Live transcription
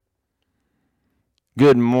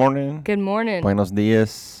Good morning. Good morning. Buenos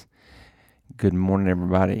dias. Good morning,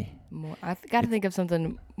 everybody. I got to think of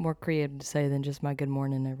something more creative to say than just my good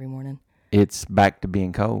morning every morning. It's back to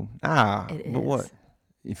being cold. It But what? is.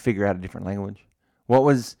 You figure out a different language.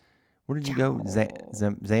 Where did you go? Ciao.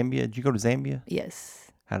 Zambia? Did you go to Zambia?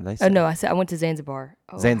 Yes. How did they Oh say? no, I went to Zanzibar.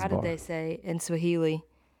 Oh, how did Zanzibar. they say in Swahili?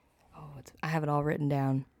 I have it all written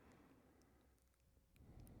down.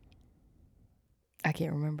 I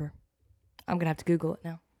can't remember. I'm gonna have to Google it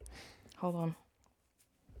now. Hold on.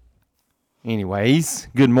 Anyways,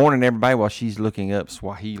 good morning, everybody. While she's looking up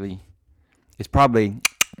Swahili, it's probably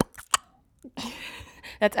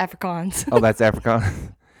That's Afrikaans. that's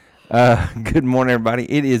Afrikaans. Good morning,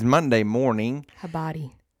 everybody. It is Monday morning.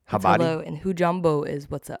 Habari. That's Habari. hello, and hujambo is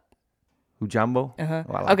what's up. Hujambo. Uh-huh.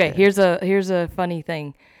 Oh, I like Okay, that. here's a funny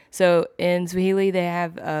thing. So in Swahili they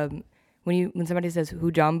have when somebody says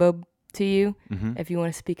hujambo to you, Mm-hmm. if you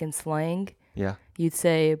want to speak in slang, Yeah. you'd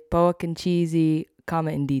say boa cheesy,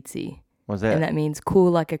 comma indizi. What's And that? that means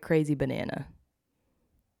cool like a crazy banana.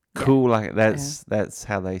 Cool, like that's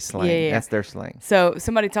how they slang. Yeah. That's their slang. So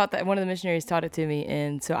somebody taught that, one of the missionaries taught it to me,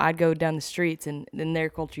 and so I'd go down the streets, and in their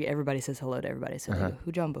culture, everybody says hello to everybody. So they go,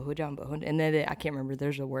 hujambo, and then I can't remember.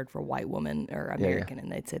 There's a word for white woman or American,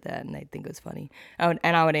 and they'd say that, and they'd think it was funny. I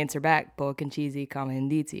would answer back, boa cheesy, comma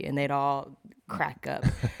indizi, and they'd all crack up.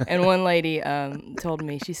 And one lady told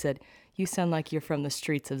me, she said, "You sound like you're from the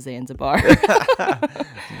streets of Zanzibar."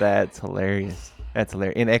 That's hilarious. That's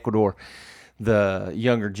hilarious. In Ecuador, the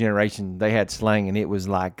younger generation, they had slang, and it was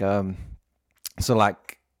like so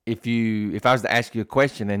like if I was to ask you a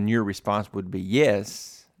question and your response would be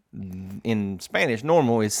yes, in Spanish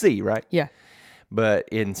normal is sí, right? Yeah, But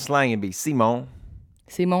in slang it'd be Simon.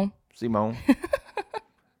 Simon. Simon.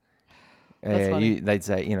 That's funny. They'd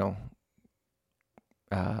say,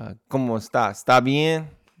 ¿Cómo está? ¿Está bien?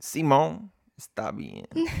 Simon. Está bien.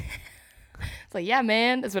 It's like, yeah,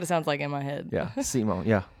 man. That's what it sounds like in my head. Yeah, Simon.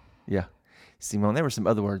 Yeah. Simon. There were some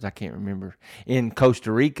other words I can't remember. In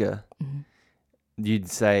Costa Rica, you'd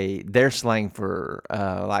say their slang for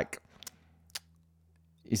like,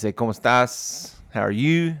 you say, ¿Cómo estás? How are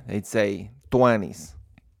you? They'd say, tuanis.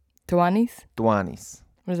 Tuanis? Tuanis.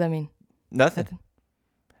 What does that mean? Nothing.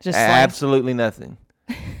 Just slang? Absolutely nothing.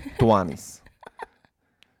 Tuanis.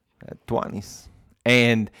 Tuanis.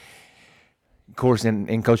 And, of course,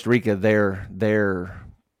 in Costa Rica, their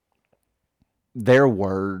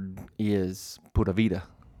word is pura vida.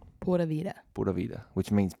 Pura vida. Pura vida,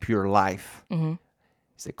 which means pure life. Mm-hmm. You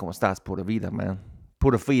say, ¿Cómo estás? Pura vida, man.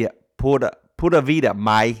 Pura vida,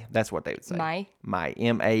 May. That's what they would say. May? May.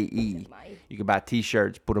 M-A-E. May. You can buy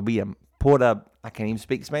T-shirts. Pura vida. I can't even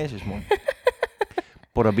speak Spanish this morning.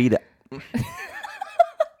 Pura vida.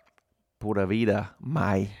 Pura vida,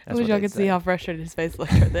 May. I wish y'all could see how frustrated his face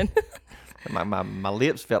looked right then. My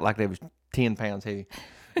lips felt like they was 10 pounds heavy.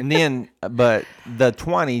 And then, but the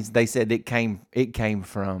 20s, they said it came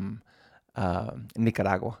from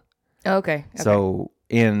Nicaragua. Okay. So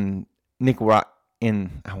in Nicaragua,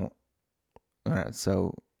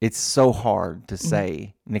 so it's so hard to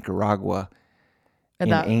say Nicaragua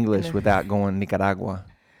in English without going Nicaragua.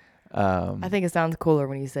 I think it sounds cooler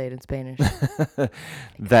when you say it in Spanish.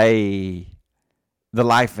 The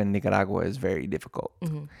life in Nicaragua is very difficult.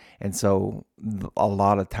 Mm-hmm. And so a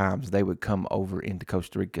lot of times they would come over into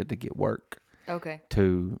Costa Rica to get work. Okay.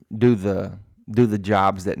 To do the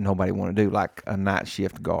jobs that nobody want to do, like a night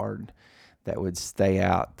shift guard that would stay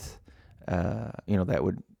out,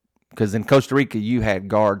 because in Costa Rica you had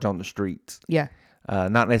guards on the streets. Yeah.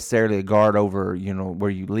 Not necessarily a guard over, where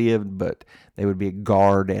you lived, but they would be a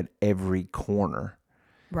guard at every corner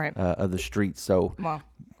of the street. So, wow.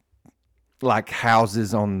 Like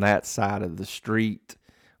houses on that side of the street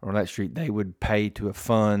or on that street, they would pay to a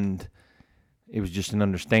fund. It was just an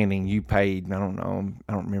understanding. You paid, I don't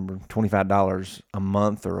remember, $25 a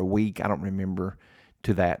month or a week. I don't remember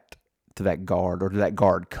to that guard or to that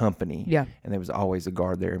guard company. Yeah. And there was always a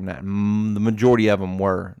guard there. And the majority of them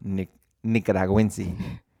were Nicaraguense.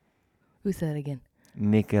 Who said it again?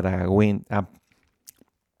 Nicaraguense.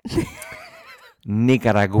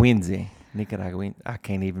 Nicaraguense. I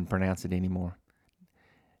can't even pronounce it anymore.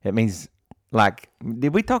 It means, like,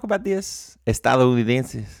 did we talk about this?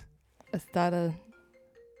 Estadounidenses.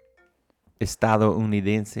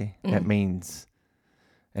 Estadounidense. That means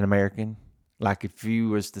an American. Like if you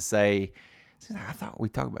was to say, I thought we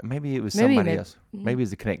talked about, maybe it was somebody else. Maybe it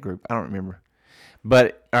was the Connect group. I don't remember.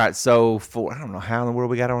 But, all right, so I don't know how in the world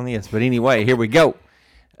we got on this. But anyway, here we go.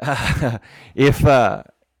 If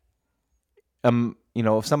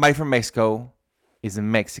somebody from Mexico is a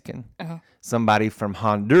Mexican, somebody from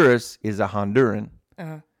Honduras is a Honduran,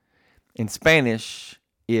 In Spanish,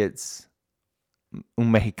 it's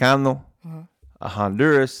un mexicano. A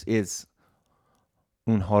Honduras, it's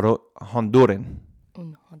un Honduran.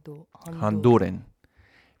 Honduran.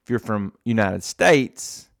 If you're from United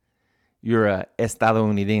States, you're a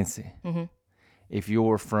estadounidense. If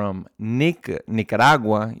you're from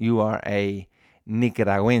Nicaragua, you are a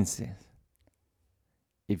Nicaraguense.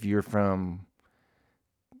 If you're from,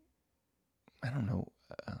 I don't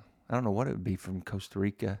know what it would be from Costa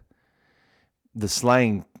Rica. The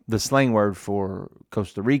slang word for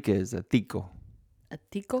Costa Rica is a tico. A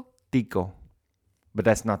tico? Tico. But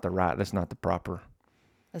that's not the proper.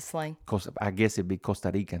 A slang. I guess it'd be Costa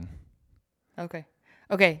Rican. Okay.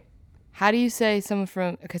 How do you say someone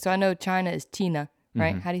from... Okay, so I know China is China,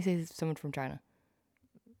 right? How do you say someone from China?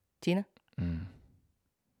 China?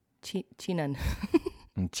 Chinan.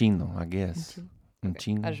 Chino, I guess. Okay.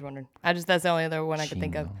 Chino. I just wondered. That's the only other one I could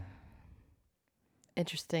think of.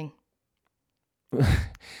 Interesting.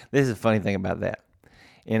 This is a funny thing about that.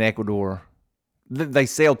 In Ecuador, they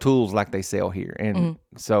sell tools like they sell here. And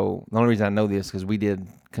so the only reason I know this is because we did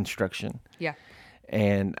construction. Yeah.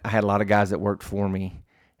 And I had a lot of guys that worked for me.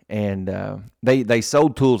 And they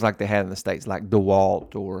sold tools like they had in the States, like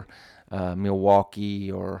DeWalt or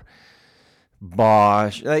Milwaukee or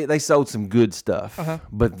Bosch. They sold some good stuff,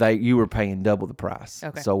 but you were paying double the price.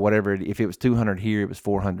 Okay. So whatever, if it was $200 here, it was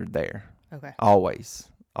 $400 there. Okay. Always.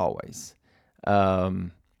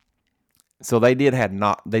 So they did have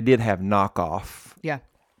knockoff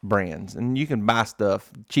brands, and you can buy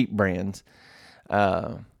stuff, cheap brands,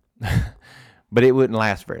 but it wouldn't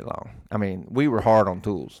last very long. I mean, we were hard on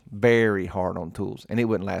tools, very hard on tools, and it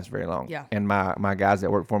wouldn't last very long. Yeah. And my guys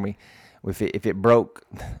that work for me, if it broke,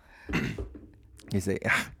 you say,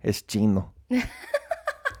 it's chino.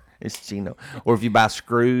 It's chino. Or if you buy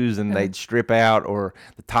screws and they'd strip out, or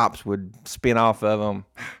the tops would spin off of them,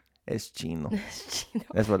 it's chino.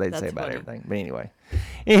 That's what they'd say about everything. But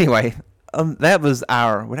anyway, that was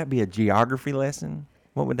would that be a geography lesson?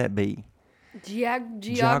 What would that be?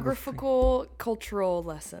 Geographical cultural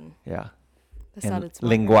lesson. Yeah. That sounded smart.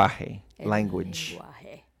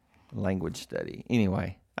 Language study.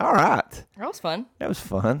 Anyway, all right. That was fun. That was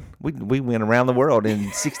fun. We went around the world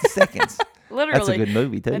in 60 seconds. Literally. That's a good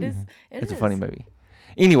movie, too. It's a funny movie.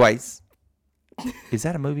 Anyways, is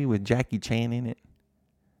that a movie with Jackie Chan in it?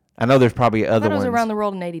 I know there's probably other ones. It was Around the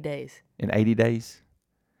World in 80 Days. In 80 days?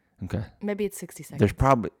 Okay. Maybe it's 60 seconds. There's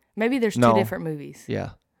probably... Maybe there's two different movies. Yeah.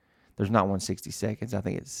 There's not one 60 seconds. I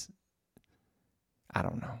think it's... I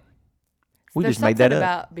don't know. We just made that up. There's something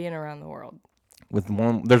about being around the world.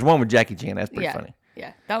 There's one with Jackie Chan. That's pretty funny.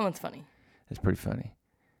 Yeah, that one's funny. That's pretty funny.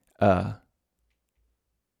 I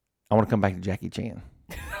want to come back to Jackie Chan.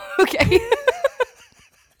 Okay.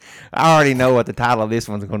 I already know what the title of this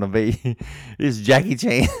one's going to be. It's Jackie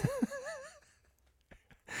Chan.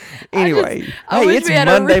 Anyway, it's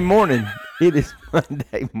Monday morning. It is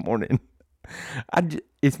Monday morning.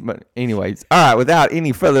 Anyways, all right. Without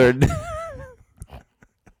any further ado,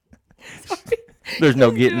 there's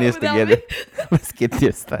no getting this together. Let's get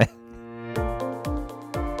this thing.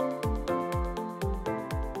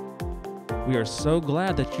 We are so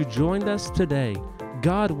glad that you joined us today.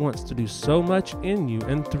 God wants to do so much in you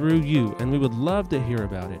and through you, and we would love to hear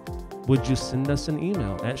about it. Would you send us an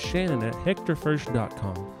email at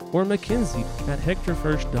shannon@hectorfirst.com or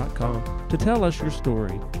mackenzie@hectorfirst.com to tell us your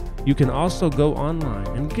story? You can also go online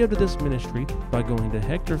and give to this ministry by going to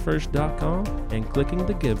hectorfirst.com and clicking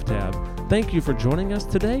the Give tab. Thank you for joining us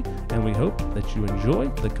today, and we hope that you enjoy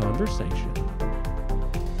the conversation.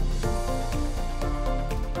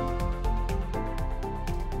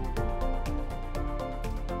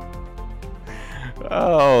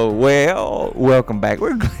 Oh, well, welcome back.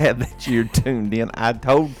 We're glad that you're tuned in. I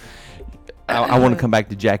want to come back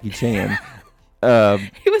to Jackie Chan.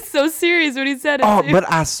 He was so serious when he said it. Oh, but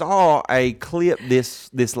I saw a clip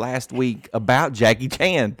this last week about Jackie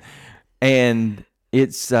Chan, and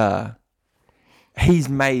it's he's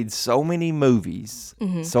made so many movies,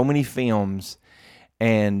 so many films,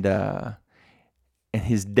 and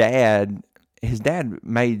his dad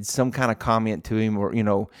made some kind of comment to him, or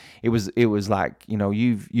it was like,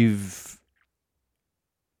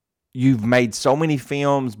 you've made so many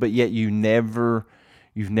films, but yet you've never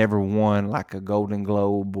won like a Golden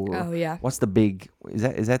Globe or what's the big,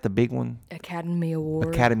 is that the big one? Academy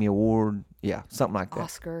Award, yeah, something like that.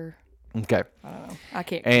 Oscar. Okay. I don't know. I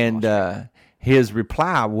can't. And his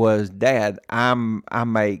reply was, "Dad, I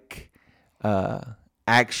make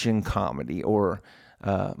action comedy or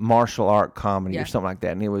martial art comedy or something like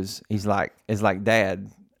that." And it's like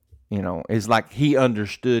Dad, it's like he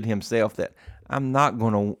understood himself that I'm not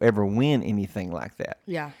going to ever win anything like that.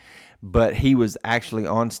 Yeah. but he was actually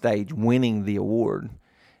on stage winning the award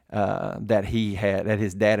that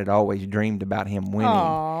his dad had always dreamed about him winning.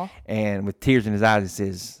 Aw. And with tears in his eyes, he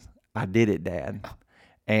says, "I did it, Dad."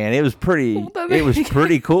 And it was pretty. Well, It was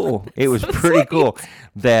pretty cool. It was So pretty sweet. cool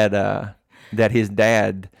that his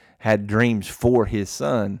dad had dreams for his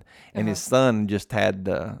son, and his son just had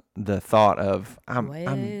the thought of,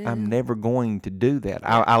 I'm never going to do that.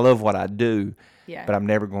 I love what I do, Yeah. but I'm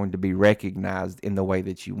never going to be recognized in the way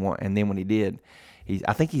that you want. And then when he did,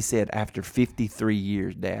 I think he said, after 53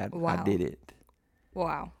 years, Dad, I Wow. did it.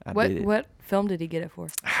 Wow. I What did it. what film did he get it for?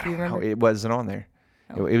 Do you remember? It wasn't on there.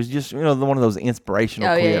 It was just one of those inspirational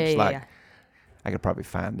Oh, yeah, clips. yeah, like yeah. I could probably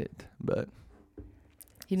find it, but You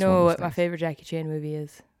it's one of know those what my things. favorite Jackie Chan movie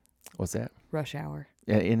is? what's that? Rush Hour.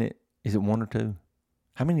 Yeah, is it one or two?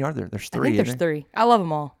 How many are there? There's three. I think there's isn't there? 3. I love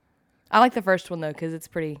them all. I like the first one though because it's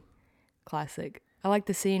pretty classic. I like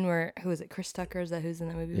the scene where who is it? Chris Tucker, is that who's in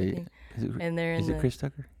that movie? Yeah, with yeah. him? Is it, And they're in is it the. Chris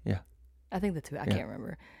Tucker? Yeah. I think the two. I Yeah. can't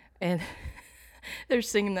remember. And they're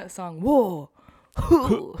singing that song. Whoa,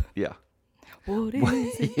 whoa, Yeah. what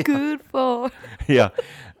is it good for? Yeah.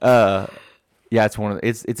 Yeah, it's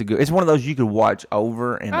it's one of those you could watch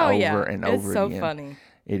over and Oh over yeah, and it's over so again. funny.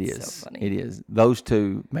 It It's is. so funny. It is. Those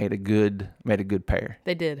two made a good pair.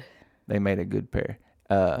 They did. They made a good pair.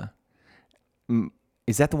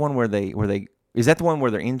 Is that the one where is that the one where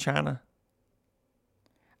they're in China?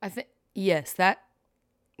 I think yes. That.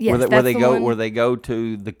 Yes, where they that's the go one. where they go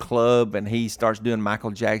to the club and he starts doing Michael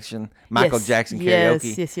Jackson Yes, Jackson yes,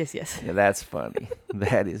 karaoke. Yes. Yeah, that's funny.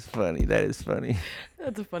 That is funny. That is funny.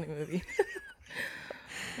 That's a funny movie.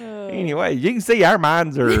 Anyway, you can see our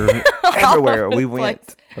minds are everywhere. over We the went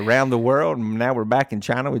place. around the world, and now we're back in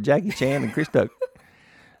China with Jackie Chan and Chris Tucker.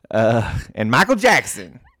 And Michael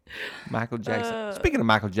Jackson. Michael Jackson. Speaking of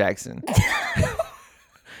Michael Jackson,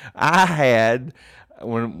 I had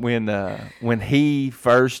when he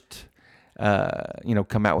first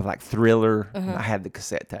come out with like Thriller, I had the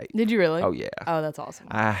cassette tape. Did you really? Oh yeah. Oh, that's awesome.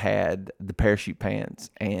 I had the parachute pants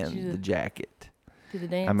you and do- the jacket. Do the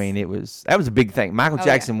dance. I mean, that was a big thing. Michael Oh,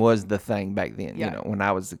 Jackson was the thing back then, Yeah. when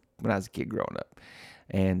I was a kid growing up.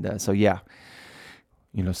 And so yeah,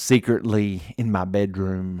 secretly in my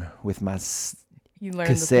bedroom with my you learned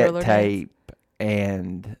the cassette Thriller dance? tape,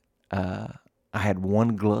 and I had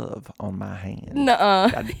one glove on my hand.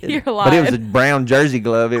 Nuh-uh. I did. You're But it was a lying. brown jersey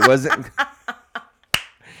glove. It wasn't.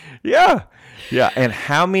 Yeah. And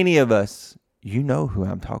how many of us, you know who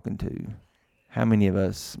I'm talking to, how many of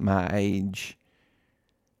us my age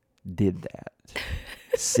did that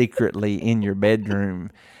secretly in your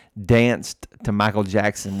bedroom, danced to Michael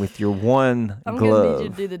Jackson with your one I'm glove? gonna need you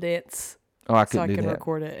to do the dance Oh, I so couldn't I do can that.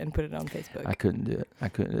 record it and put it on Facebook. I couldn't do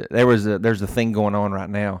it. There's a thing going on right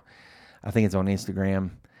now. I think it's on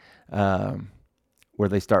Instagram, where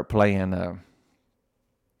they start playing.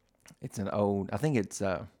 It's an old. I think it's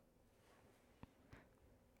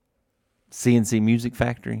CNC Music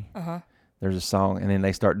Factory. There's a song, and then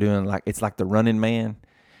they start doing it's like the Running Man.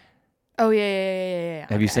 Oh yeah.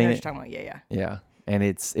 Have you Okay, I seen know what it? you're talking about. Yeah. Yeah,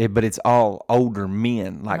 and but it's all older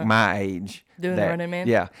men like my age Doing the Running Man?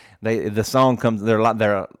 Yeah, the song comes.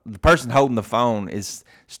 The person holding the phone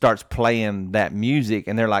starts playing that music,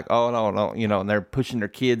 and they're like, oh no, and they're pushing their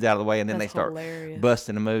kids out of the way, and then That's they start hilarious.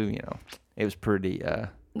 busting a move. It was pretty.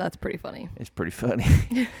 That's pretty funny. It's pretty funny.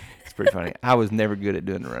 It's pretty funny. I was never good at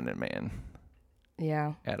doing the Running Man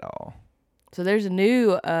Yeah. at all. So there's a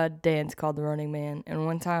new dance called the Running Man, and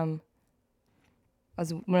one time,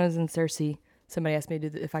 when I was in Cersei, somebody asked me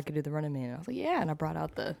if I could do the Running Man. And I was like, yeah, and I brought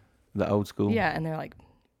out the Old school. yeah, and they're like,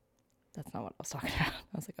 that's not what I was talking about.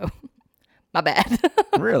 I was like, oh, my bad.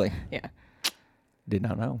 Really? Yeah. Did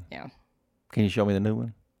not know. Yeah. Can you show me the new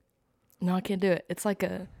one? No, I can't do it. It's like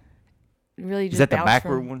a really just Is that the bounce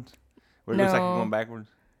backward from- ones? Where it looks like you're No. going backwards?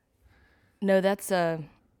 No, that's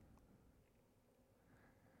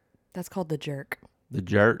called the jerk. The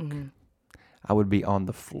jerk. Mm-hmm. I would be on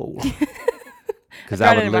the floor. Because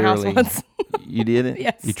tried I it would at my house literally. once. You did it?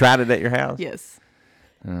 Yes. You tried it at your house? Yes.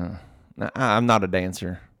 No, I'm not a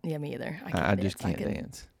dancer. Yeah, me either. I just dance. can't can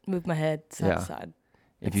dance. Move my head side Yeah. to side.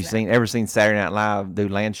 If It's you've ever seen Saturday Night Live do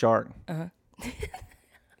Land Shark, Uh-huh.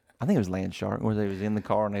 I think it was Land Shark, where they was in the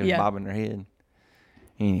car and they was Yeah. bobbing their head.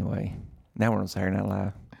 Anyway, now we're on Saturday Night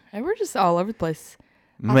Live. And we're just all over the place.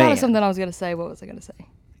 I thought Man, of something I was going to say. What was I going to say?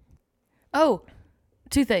 Oh,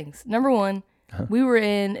 2 things. Number 1, we were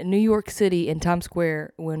in New York City in Times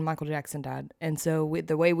Square when Michael Jackson died. And so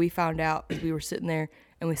the way we found out is we were sitting there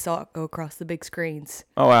and we saw it go across the big screens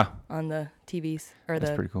oh wow, on the TVs or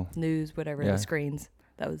that's the pretty cool. news, whatever, Yeah. the screens.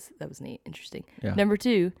 That was neat, interesting. Yeah. Number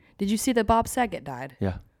 2, did you see that Bob Saget died?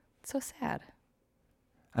 Yeah, It's so sad.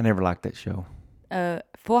 I never liked that show.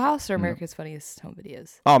 Full House or America's Funniest Home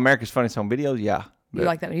Videos? Oh, America's Funniest Home Videos, yeah. You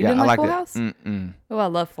like that one? You didn't like Full House? Mm-mm. Oh, I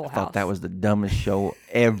love Full I House. thought that was the dumbest show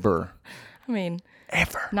ever. I mean,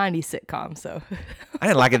 Ever. 90s sitcom, so. I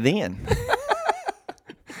didn't like it then.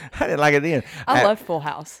 I didn't like it then. I loved Full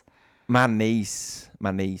House. My niece,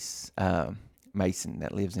 Mason,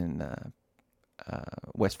 that lives in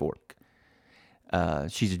West Fork.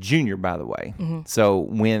 She's a junior, by the way. Mm-hmm. So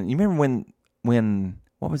when you remember when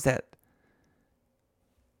what was that?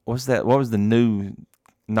 What was the new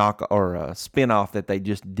knock or spinoff that they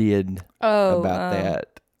just did about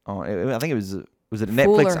that? I think it was it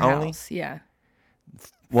Netflix Fuller only? House, yeah.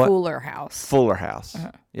 What? Fuller House. Fuller House.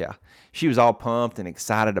 Uh-huh. Yeah, she was all pumped and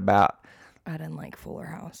excited about. I didn't like Fuller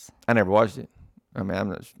House. I never watched it. I mean, I'm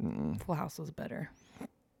not. Full House was better.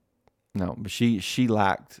 No, but she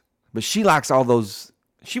likes all those.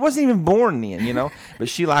 She wasn't even born then, you know. But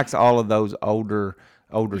she likes all of those older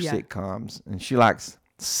sitcoms, and she likes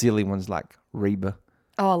silly ones like Reba.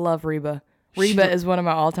 Oh, I love Reba. Reba is one of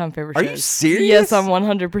my all-time favorite shows. Are you serious? Yes, I'm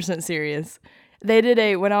 100% serious. They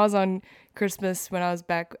did when I was on Christmas, when I was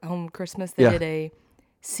back home Christmas, they did a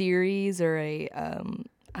series or a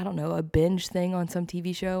binge thing on some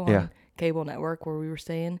TV show on cable network where we were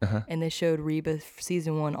staying, and they showed Reba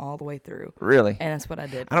season 1 all the way through. Really? And that's what I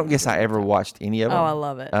did. I don't guess I ever watched any of them. Oh, I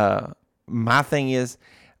love it. My thing is,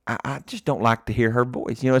 I just don't like to hear her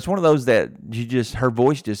voice. You know, it's one of those that her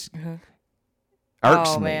voice just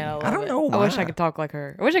irks me. Man, I don't know why. I wish I could talk like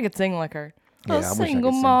her. I wish I could sing like her. Yeah, I A wish I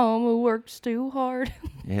single could sing. mom who works too hard,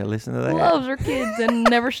 Yeah, listen to that. loves her kids and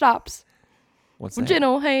never stops. What's With that?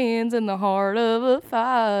 gentle hands in the heart of a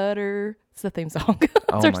fighter. It's the theme song. It's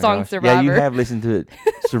Oh her my song, gosh. Survivor. Yeah, you have listened to it.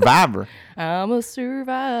 Survivor. I'm a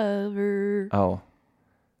survivor. Oh,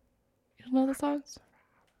 You don't know the song?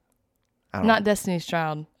 I don't. Not Destiny's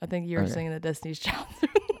Child. I think you were Okay. singing the Destiny's Child.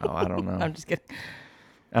 Oh, I don't know. I'm just kidding.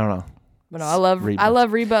 I don't know. But no, I love Reba.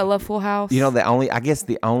 Reba. I love Full House. You know, the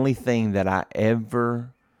only thing that I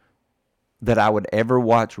would ever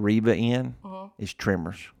watch Reba in is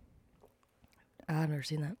Tremors. I've never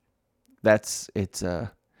seen that. It's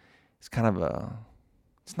kind of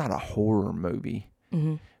it's not a horror movie,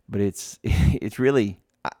 but it's really,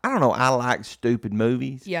 I don't know. I like stupid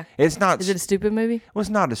movies. Yeah. It's not. Is it a stupid movie? Well, it's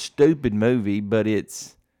not a stupid movie, but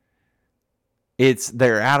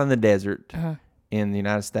they're out in the desert in the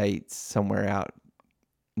United States, somewhere out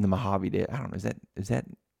in the Mojave Desert. I don't know. Is that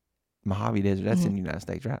Mojave Desert? That's in the United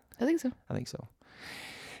States, right? I think so. I think so.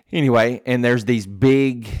 Anyway, and there's these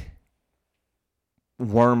big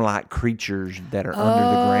worm-like creatures that are under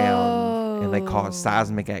the ground, and they cause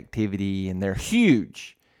seismic activity, and they're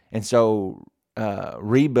huge. And so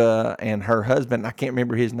Reba and her husband, I can't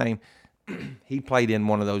remember his name, he played in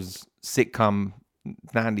one of those 90s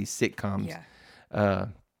sitcoms. Yeah.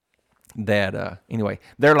 Anyway,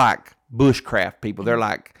 they're like bushcraft people. They're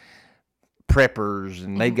like preppers,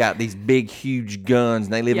 and they've got these big, huge guns,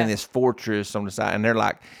 and they live in this fortress on the side, and they're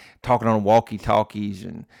like talking on walkie-talkies,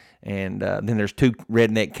 and then there's two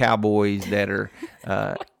redneck cowboys that are.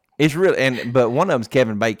 It's real, but one of them's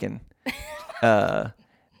Kevin Bacon.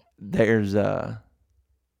 There's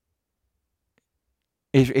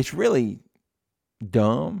it's really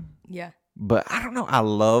dumb. Yeah. But I don't know. I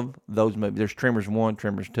love those movies. There's Tremors 1,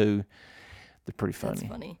 Tremors 2. They're pretty funny. That's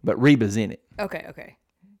funny. But Reba's in it. Okay.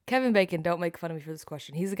 Kevin Bacon, don't make fun of me for this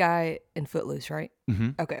question. He's the guy in Footloose, right?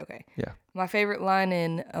 Mm-hmm. Okay. Yeah. My favorite line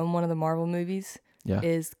in one of the Marvel movies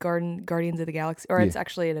is Guardians of the Galaxy, or it's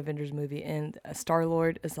actually an Avengers movie, and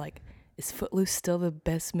Star-Lord is like, is Footloose still the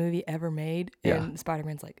best movie ever made? Yeah. And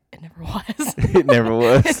Spider-Man's like, it never was. It never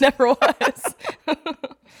was. It never was.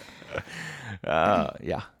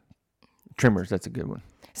 Yeah. Tremors, that's a good one.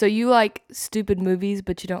 So you like stupid movies,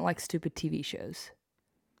 but you don't like stupid TV shows.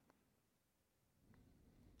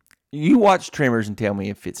 You watch Tremors and tell me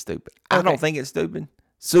if it's stupid. I Okay. don't think it's stupid.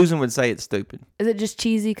 Susan would say it's stupid. Is it just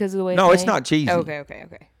cheesy because of the way No, it's it's made? not cheesy.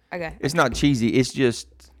 Okay. It's not cheesy. It's just,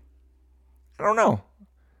 I don't know.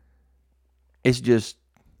 It's just,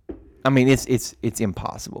 I mean, it's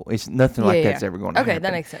impossible. It's nothing like that's ever going to happen. Okay,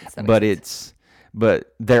 that makes sense.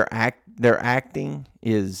 But their acting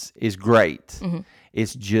is great. Mm-hmm.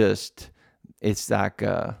 It's just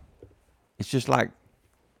like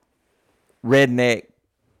redneck.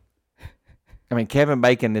 I mean, Kevin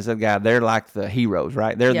Bacon is a guy. They're like the heroes,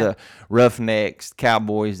 right? They're the roughnecks,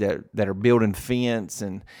 cowboys that are building fence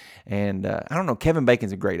and I don't know. Kevin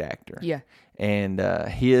Bacon's a great actor. Yeah. And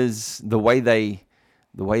the way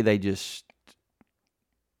they just,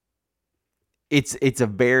 it's a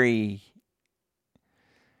very,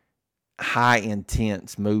 high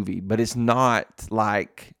intense movie, but it's not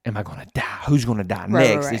like, am I going to die? Who's going to die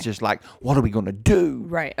next? Right. It's just like, what are we going to do?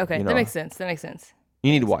 Right. Okay. You That know? makes sense. That makes sense.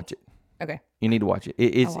 You need to watch it. Okay. You need to watch it.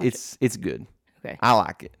 I'll watch It's good. Okay. I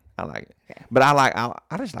like it. Okay. But I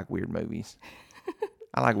just like weird movies.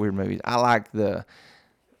 I like weird movies. I like I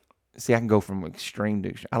can go from extreme to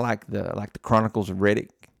extreme. I like the Chronicles of Riddick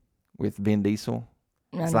with Vin Diesel.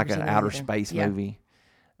 It's like an outer space movie.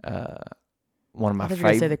 One of my I thought you were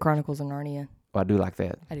gonna say favorites. the Chronicles of Narnia. I do like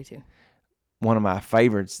that. I do too. One of my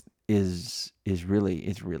favorites is really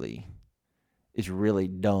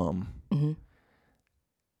dumb. Mm-hmm.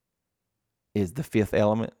 Is The Fifth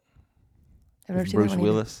Element I've never with seen Bruce that one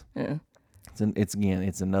either. Willis.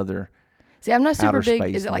 It's another. See, I'm not super outer big.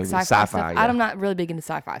 space Is it like movie. sci-fi, Sci-fi, stuff? yeah. I'm not really big into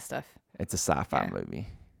sci-fi stuff. It's a sci-fi Yeah. movie.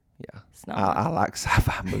 Yeah, It's not. I like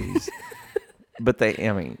sci-fi movies. But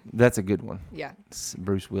that's a good one. Yeah. It's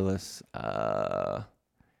Bruce Willis. I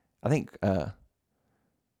think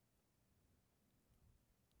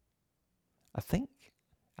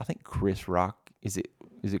Chris Rock. Is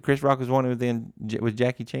it Chris Rock was one who then with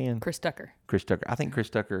Jackie Chan? Chris Tucker. Chris Tucker. I think Chris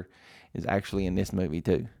Tucker is actually in this movie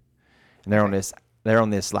too. And they're on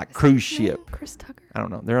this like cruise ship. Chris Tucker. I don't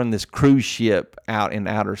know. They're on this cruise ship out in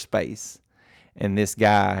outer space. And this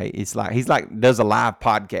guy, he's like does a live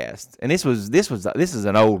podcast. And this is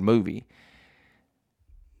an old movie.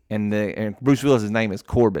 And Bruce Willis' name is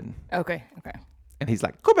Corbin. Okay. And he's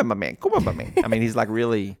like, Corbin, my man. I mean, he's like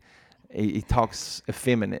really, he talks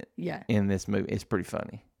effeminate Yeah. in this movie. It's pretty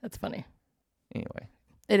funny. That's funny. Anyway,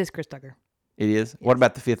 It is Chris Tucker. it is. What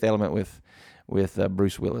about The Fifth Element with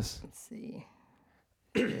Bruce Willis? Let's see.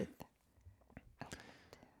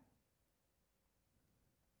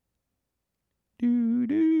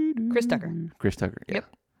 Chris Tucker. Chris Tucker, yeah. Yep.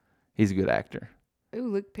 He's a good actor. Ooh,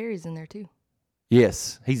 Luke Perry's in there too.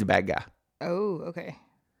 Yes, he's a bad guy. Oh, okay.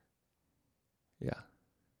 Yeah.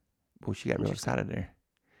 Boy, she got real excited there.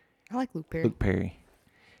 I like Luke Perry.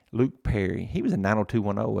 Luke Perry. He was in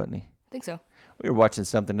 90210, wasn't he? I think so. We were watching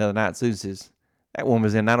something the other night. Susan says, that one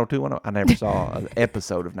was in 90210. I never saw an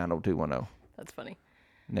episode of 90210. That's funny.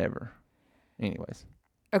 Never. Anyways.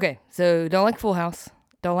 Okay, so don't like Full House.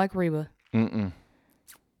 Don't like Reba. Mm-mm.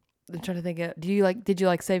 I'm trying to think. Did you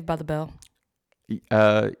like Saved by the Bell?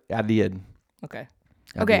 I did. Okay.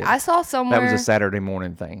 I Okay, did. I saw somewhere That was a Saturday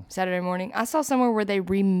morning thing. Saturday morning. I saw somewhere where they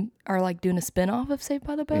are like doing a spinoff of Saved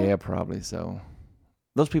by the Bell. Yeah, probably so.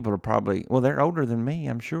 Those people are probably, well, they're older than me,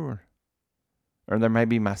 I'm sure. Or they may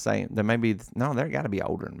be they got to be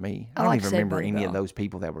older than me. I I don't like even Saved by remember the any of Bell. those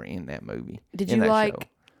people that were in that movie. Did in you that like? show.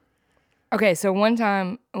 Okay, so one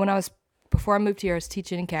time before I moved here, I was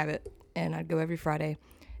teaching in Cabot, and I'd go every Friday,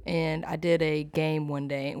 and I did a game one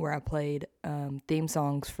day where I played theme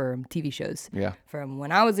songs from TV shows. Yeah. From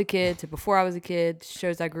when I was a kid to before I was a kid,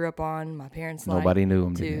 shows I grew up on, my parents liked. Nobody knew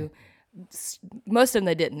them, did To most of them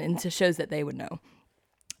they didn't, and to shows that they would know.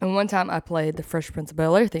 And one time I played the Fresh Prince of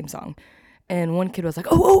Bel-Air theme song, and one kid was like,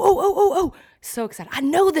 oh, so excited. I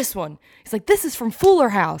know this one. He's like, this is from Fuller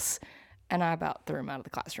House. And I about threw him out of the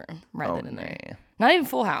classroom right then and there. Man. Not even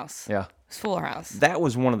Full House. Yeah. It's Fuller House. That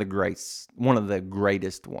was one of the greatest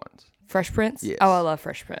ones. Fresh Prince? Yes. Oh, I love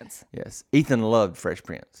Fresh Prince. Yes. Ethan loved Fresh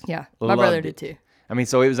Prince. Yeah. My Loved brother it. did too. I mean,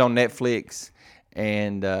 so it was on Netflix,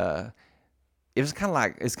 and it was kind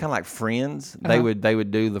of like Friends. They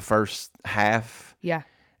would do the first half, Yeah.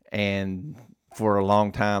 and for a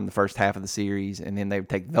long time, the first half of the series, and then they would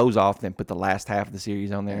take those off, then put the last half of the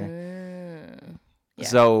series on there. Yeah.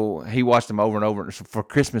 So he watched them over and over. So for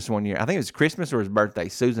Christmas one year, I think it was Christmas or his birthday,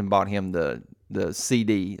 Susan bought him the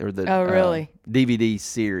CD or the Oh, really? DVD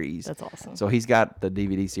series. That's awesome. So he's got the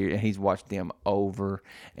DVD series, and he's watched them over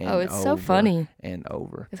and over. Oh, it's so funny. And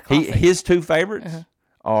over. It's classic. His two favorites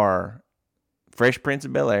are Fresh Prince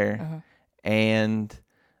of Bel-Air and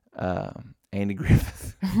Andy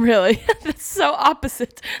Griffith. Really? That's so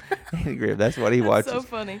opposite. Andy Griffith, that's what he That's watches. so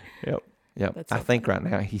funny. Yep. That's I so think right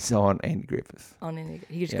now he's on Andy Griffith.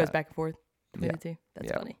 He just goes back and forth between the two. That's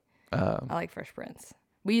Yeah. funny. I like Fresh Prince.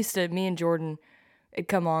 Me and Jordan, it'd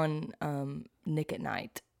come on Nick at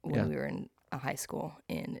Night when we were in high school,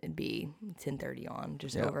 and it'd be 10:30 on,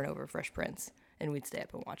 just over and over Fresh Prince, and we'd stay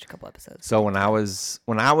up and watch a couple episodes. So when I was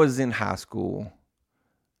in high school,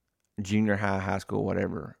 junior high school,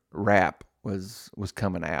 whatever, rap was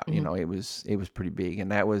coming out. You know, it was pretty big,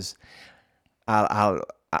 and that was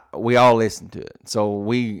we all listened to it. So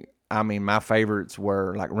my favorites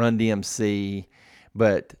were like Run DMC,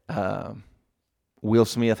 but Will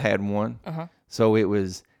Smith had one. So it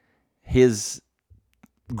was his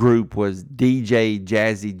group was DJ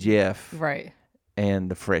Jazzy Jeff, Right. and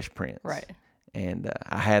the Fresh Prince, Right. and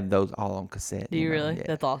I had those all on cassette. Do you know, really? Yeah.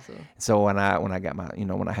 That's awesome. So when I got my,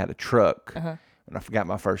 when I had a truck, Uh-huh. when I forgot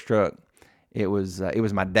my first truck, it was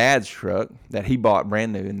my dad's truck that he bought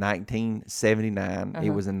brand new in 1979. It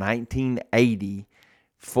was a 1980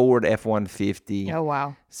 Ford F-150. Oh,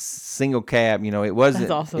 wow. Single cab. It wasn't.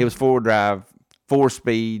 That's awesome. It was 4-drive,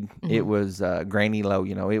 4-speed. It was granny low.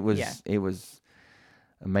 It was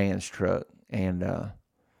a man's truck, and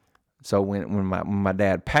so when my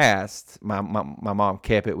dad passed, my mom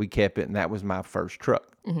kept it. We kept it, and that was my first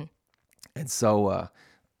truck. And so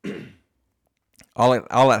all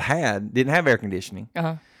it had didn't have air conditioning.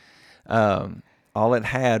 All it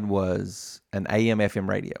had was an AM/FM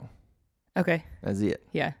radio. Okay. That's it.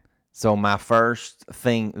 Yeah. So the first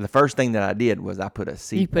thing that I did was I put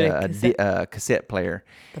a cassette player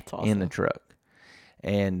That's awesome. in the truck,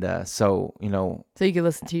 and so So you could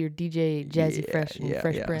listen to your DJ Jazzy Fresh and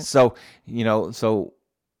Fresh Prince. So so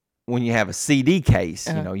when you have a CD case,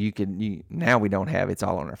 now we don't have it's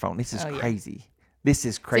all on our phone. This is crazy. This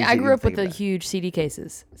is crazy. See, I grew up with the huge CD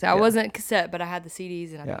cases, so I wasn't cassette, but I had the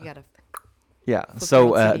CDs, and I think you got to. Yeah.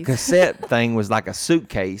 So CDs. cassette thing was like a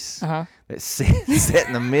suitcase that sat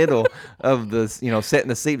in the middle of the, sat in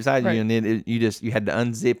the seat beside you, and then you had to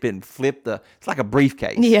unzip it and flip it's like a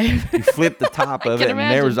briefcase. Yeah. You flip the top of it, and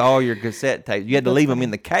there was all your cassette tapes. You had to leave them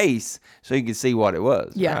in the case so you could see what it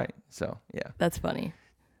was. Yeah. Right. So yeah. That's funny.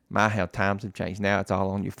 How times have changed. Now it's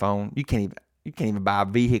all on your phone. You can't even buy a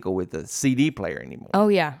vehicle with a CD player anymore. Oh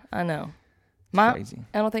yeah, I know. Crazy.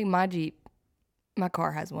 I don't think my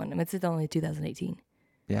car has one. I mean, it's only 2018.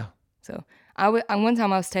 Yeah. So one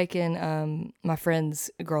time I was taking my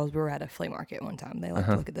friends' girls. We were at a flea market one time. They like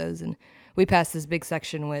to look at those, and we passed this big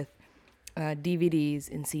section with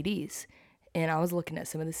DVDs and CDs. And I was looking at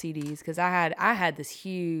some of the CDs because I had this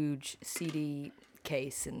huge CD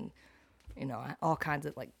case and all kinds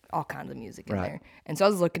of music in there. And so I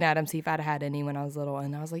was looking at them, see if I'd had any when I was little,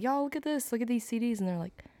 and I was like, y'all look at this, look at these CDs, and they're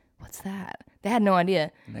like, what's that? They had no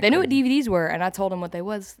idea. They knew what DVDs were, and I told them what they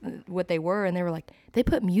were, and they were like, they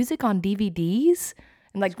put music on DVDs,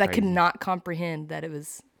 and like I could not comprehend that it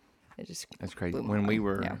was. That's crazy. When we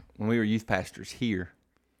were youth pastors here,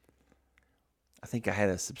 I think I had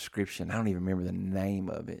a subscription. I don't even remember the name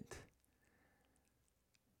of it.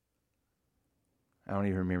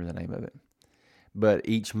 But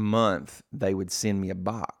each month they would send me a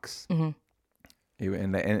box, and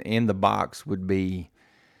in the box would be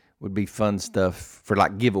fun stuff for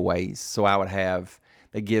like giveaways. So I would have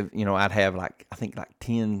I'd have like I think like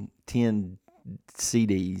 10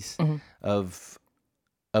 CDs of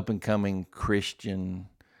up and coming Christian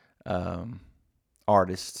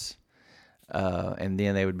artists, and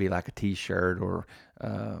then they would be like a T-shirt or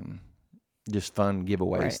just fun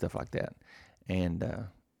giveaways, stuff like that, and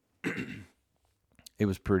it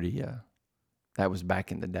was pretty. That was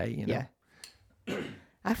back in the day, Yeah.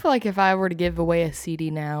 I feel like if I were to give away a CD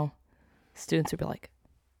now, students would be like,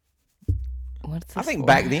 "What's this?" I think for?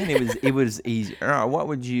 back then it was easier. What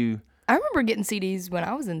would you? I remember getting CDs when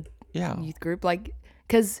I was in Yeah. youth group,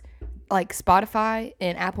 because Spotify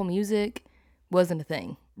and Apple Music wasn't a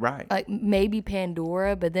thing. Right. Like maybe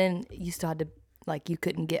Pandora, but then you still had to you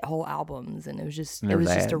couldn't get whole albums, and it was just And there was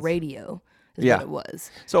just a ads. radio. Is Yeah. what it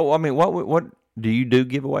was. So I mean, what do you do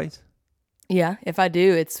giveaways? Yeah, if I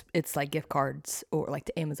do, it's like gift cards or like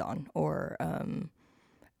to Amazon or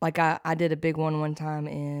I did a big one time,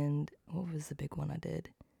 and what was the big one I did?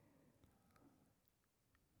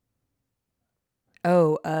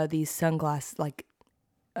 Oh, these sunglasses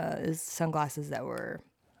sunglasses that were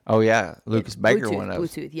Oh yeah, Lucas Baker Bluetooth, one of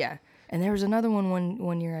those. Bluetooth, yeah. And there was another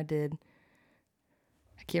one year I did.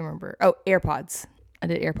 I can't remember. Oh, AirPods. I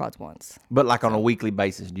did AirPods once. But like on a weekly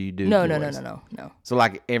basis, do you do? No. giveaways? So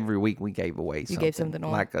like every week we gave away something. You gave something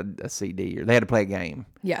away? Like a CD, or they had to play a game.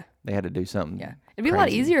 Yeah, They had to do something. yeah. It'd be a lot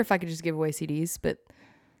crazy. easier if I could just give away CDs, but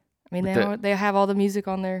I mean But they have all the music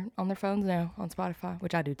on their phones now on Spotify,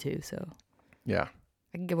 which I do too. So Yeah.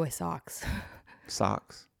 I can give away socks.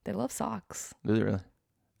 Socks. They love socks. Do they really?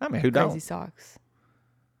 I mean, who Crazy don't? socks.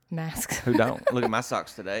 Masks. Who don't? Look at my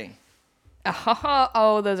socks today.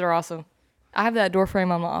 Oh, those are awesome. I have that door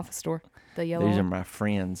frame on my office door. The yellow These are one. my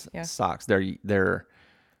friends' Yeah. socks. They're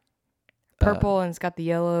Purple, and it's got the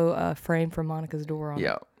yellow frame from Monica's door on it.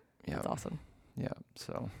 yeah. That's awesome. Yeah.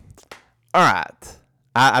 So, all right.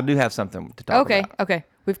 I do have something to talk about. Okay.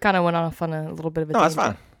 We've kind of went off on a little bit of a No, that's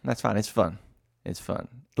tangent. fine. That's fine. It's fun. It's fun.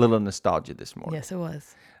 A little nostalgia this morning. Yes, it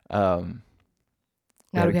was. Now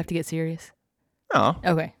Now do we have to get serious? No,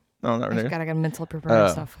 Okay. no, not I really. forgot I got to mentally prepare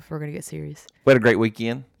stuff if we're going to get serious. We had a great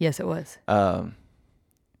weekend. Yes, it was.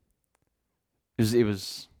 It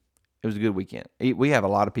was It was a good weekend. We have a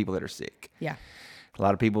lot of people that are sick. Yeah. A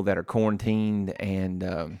lot of people that are quarantined,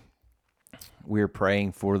 and we're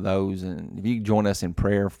praying for those. And if you could join us in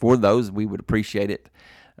prayer for those, we would appreciate it.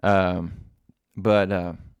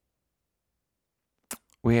 But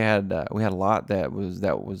we had a lot that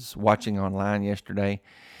was watching online yesterday.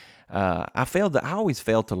 I always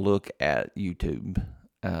fail to look at YouTube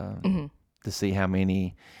to see how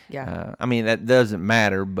many. Yeah. I mean, that doesn't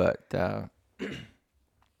matter, but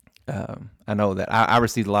I know that I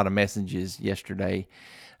received a lot of messages yesterday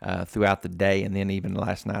throughout the day, and then even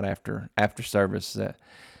last night after service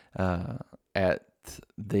at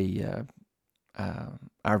the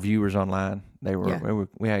our viewers online.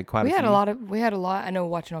 We had quite a few. We had a lot. I know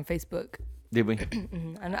watching on Facebook. Did we?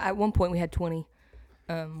 And at one point we had 20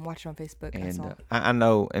 watching on Facebook. And I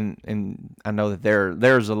know, and I know that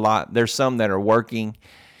there's a lot. There's some that are working,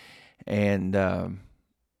 and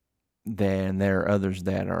then there are others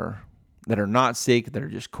that are not sick, that are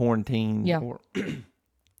just quarantined. Yeah. Or,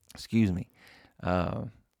 excuse me.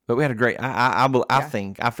 But we had a great. I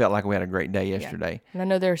felt like we had a great day yesterday. Yeah. And I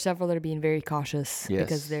know there are several that are being very cautious Yes.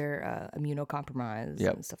 because they're immunocompromised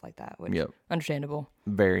and stuff like that, which understandable.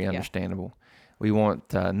 Very understandable. We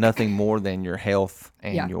want nothing more than your health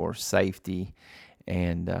and your safety,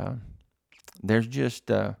 and there's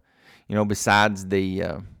just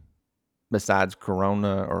besides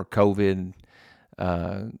Corona or COVID,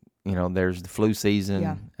 there's the flu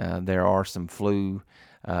season. There are some flu.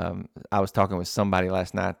 I was talking with somebody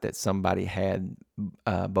last night that somebody had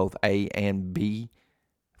both A and B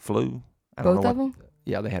flu. Both of them?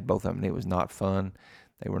 Yeah, they had both of them. It was not fun.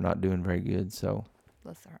 They were not doing very good. So,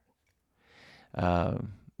 bless their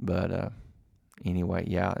heart. Anyway,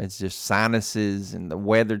 yeah, it's just sinuses and the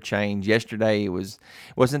weather change. Yesterday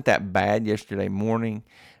wasn't that bad yesterday morning,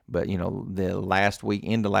 but the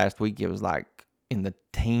end of last week, it was like in the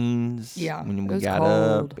teens. Yeah, when we got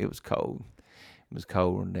up, it was cold. It was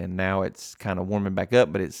cold, and now it's kind of warming back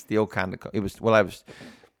up, but it's still kind of cold. I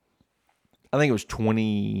think it was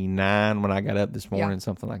 29 when I got up this morning,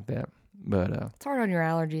 something like that. But it's hard on your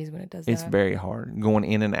allergies when it does it's very hard going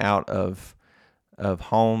in and out of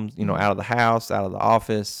homes, out of the house, out of the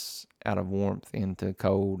office, out of warmth into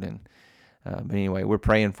cold. And but anyway, we're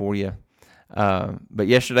praying for you. But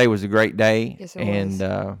yesterday was a great day. Yes, it was.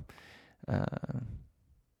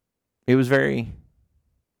 It was very.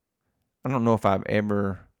 I don't know if I've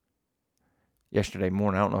ever. Yesterday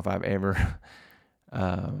morning, I don't know if I've ever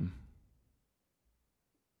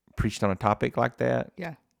preached on a topic like that.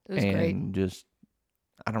 Yeah, it was great. And just,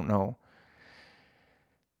 I don't know.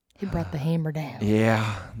 He brought the hammer down.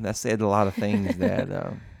 Yeah, that said a lot of things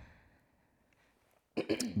that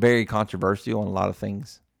very controversial on a lot of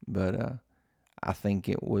things, but I think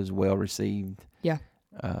it was well received. Yeah,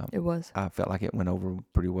 it was. I felt like it went over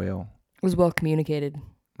pretty well. It was well communicated.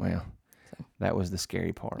 Well, that was the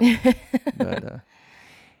scary part. But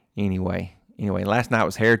anyway, last night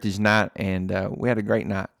was Heritage Night, and we had a great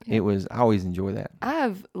night. Yeah. I always enjoy that.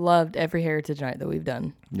 I've loved every Heritage Night that we've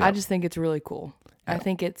done. Yep. I just think it's really cool. Yep. I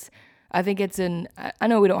think it's I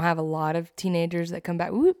know we don't have a lot of teenagers that come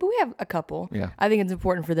back, but we have a couple. Yeah. I think it's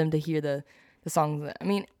important for them to hear the songs.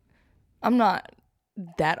 I'm not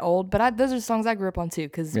that old, but those are the songs I grew up on too,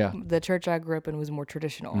 because the church I grew up in was more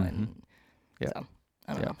traditional. Mm-hmm. And so,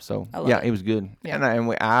 I don't know. So it was good. Yeah. And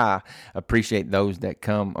I appreciate those that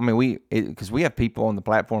come. I mean, because we have people on the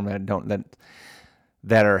platform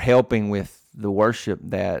that are helping with the worship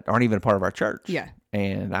that aren't even a part of our church. Yeah.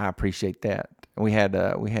 And I appreciate that. We had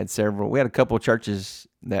a couple of churches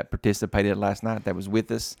that participated last night that was with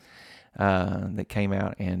us that came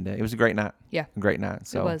out, and it was a great night. Yeah. A great night.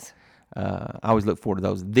 So it was. I always look forward to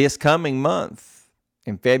those. This coming month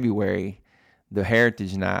in February, the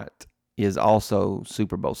Heritage Night is also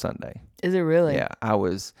Super Bowl Sunday. Is it really? Yeah, I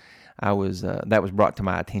was that was brought to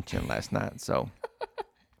my attention last night. So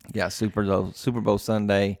yeah, Super Bowl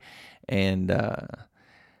Sunday, and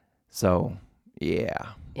so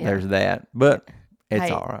there's that. But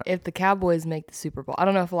it's all right. If the Cowboys make the Super Bowl, I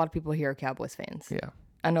don't know if a lot of people here are Cowboys fans. Yeah,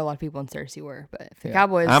 I know a lot of people in Cersei were, but if the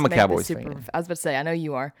Cowboys, I'm a make Cowboys the fan. I was about to say, I know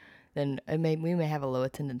you are. Then we may have a low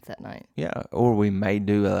attendance that night. Yeah, or we may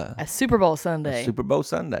do a Super Bowl Sunday. Super Bowl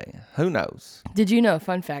Sunday. Who knows? Did you know,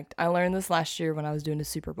 fun fact, I learned this last year when I was doing a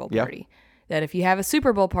Super Bowl party, that if you have a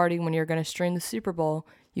Super Bowl party when you're going to stream the Super Bowl,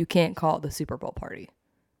 you can't call it the Super Bowl party.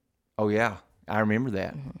 Oh, yeah. I remember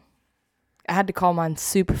that. Mm-hmm. I had to call mine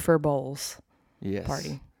Super Fur Bowls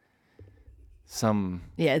party.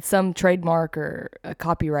 It's some trademark or a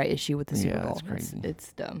copyright issue with the Super Bowl. That's crazy.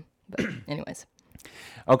 It's dumb. But anyways.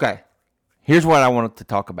 Okay, here's what I wanted to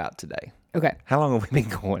talk about today. Okay. How long have we been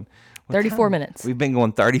going? What 34 time? minutes. We've been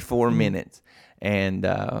going 34 minutes, and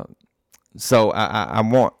so I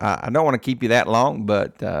don't want to keep you that long,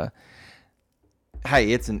 but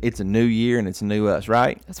hey, it's a new year and it's a new us,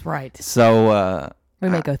 right? That's right. So We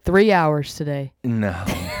may go 3 hours today. no,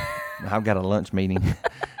 I've got a lunch meeting.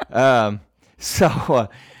 So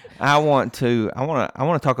I want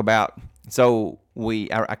to talk about. So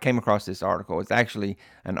I came across this article. It's actually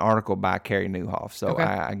an article by Carey Nieuwhof. So Okay.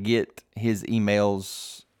 I get his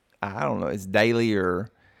emails. I don't know, it's daily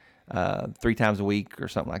or 3 times a week or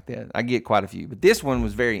something like that. I get quite a few, but this one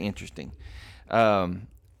was very interesting, and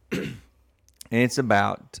it's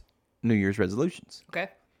about New Year's resolutions. Okay.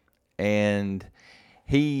 And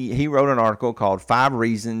he wrote an article called 5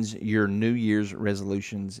 Reasons Your New Year's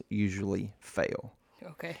Resolutions Usually Fail.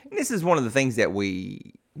 Okay. And this is one of the things that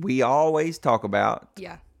we always talk about,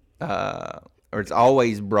 Yeah. or it's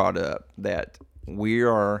always brought up that we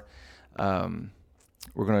are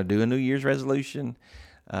we're going to do a New Year's resolution,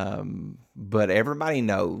 but everybody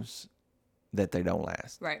knows that they don't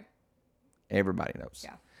last. Right. Everybody knows.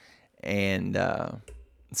 Yeah. And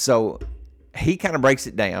so he kind of breaks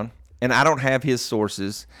it down, and I don't have his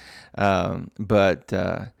sources, but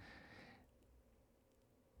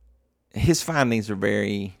his findings are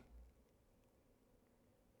very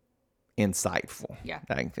insightful. Yeah.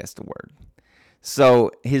 I think that's the word.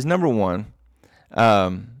 So his number one,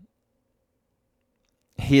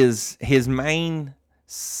 his main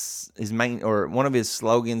or one of his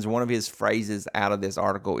slogans, one of his phrases out of this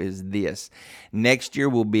article is this: next year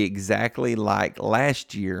will be exactly like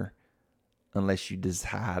last year unless you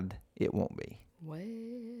decide it won't be.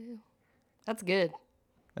 Well, that's good.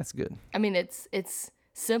 That's good. I mean, it's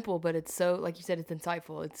simple, but it's so, like you said, it's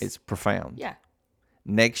insightful. It's profound. Yeah.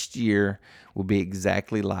 Next year will be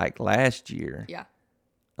exactly like last year Yeah.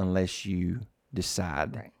 unless you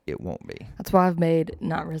decide Right. it won't be. That's why I've made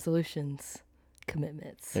not resolutions,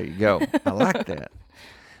 commitments. There you go. I like that.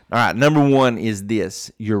 All right. Number one is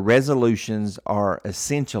this: your resolutions are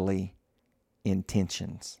essentially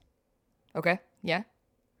intentions. Okay. Yeah.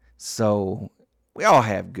 So we all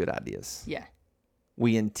have good ideas. Yeah.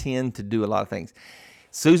 We intend to do a lot of things.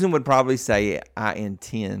 Susan would probably say, I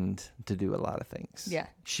intend to do a lot of things. Yeah.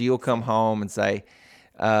 She'll come home and say,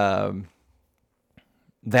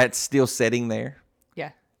 that's still sitting there.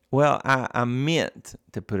 Yeah. Well, I meant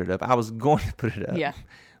to put it up. I was going to put it up. Yeah.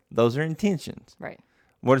 Those are intentions. Right.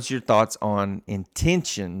 What is your thoughts on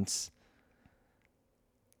intentions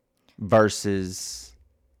versus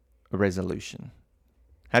a resolution?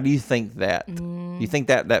 How do you think that? You think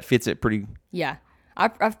that fits it pretty? Yeah.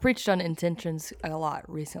 I've preached on intentions a lot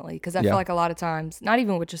recently because I Yeah. feel like a lot of times, not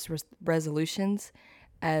even with just resolutions,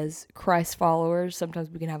 as Christ followers, sometimes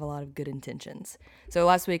we can have a lot of good intentions. So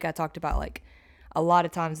last week I talked about like a lot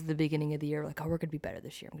of times at the beginning of the year, like, oh, we're going to be better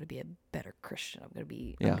this year. I'm going to be a better Christian. I'm going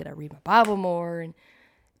to read my Bible more. And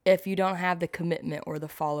if you don't have the commitment or the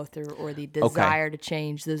follow through or the desire to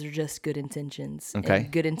change, those are just good intentions. Okay.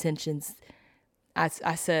 And good intentions, I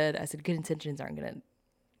said good intentions aren't going to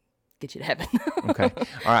get you to heaven. Okay.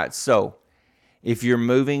 All right. So if you're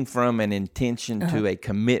moving from an intention to a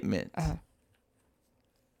commitment,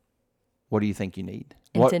 what do you think you need?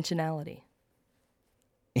 Intentionality.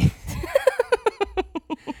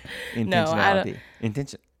 Intentionality.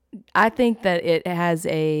 Intention. I think that it has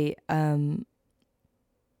a,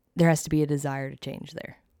 there has to be a desire to change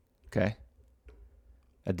there. Okay.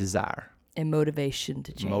 A desire. And motivation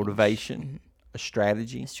to change. Motivation. A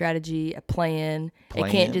strategy. A strategy, a plan. It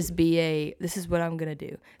can't just be this is what I'm going to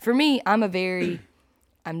do. For me, I'm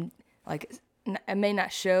like, I may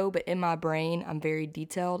not show, but in my brain, I'm very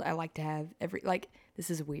detailed. I like to have this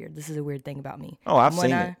is weird. This is a weird thing about me. Oh, I've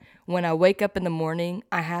seen it. When I wake up in the morning,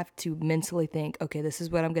 I have to mentally think, okay, this is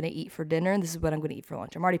what I'm going to eat for dinner, and this is what I'm going to eat for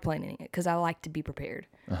lunch. I'm already planning it because I like to be prepared.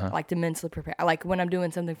 I like to mentally prepare. I like when I'm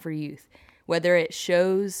doing something for youth, whether it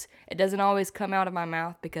shows, it doesn't always come out of my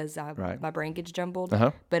mouth because my brain gets jumbled.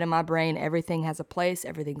 But in my brain, everything has a place.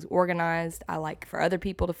 Everything's organized. I like for other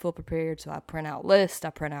people to feel prepared, so I print out lists. I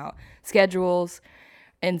print out schedules.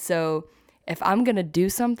 And so if I'm going to do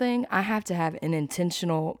something, I have to have an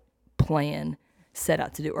intentional plan set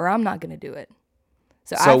out to do, or I'm not going to do it.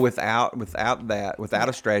 So without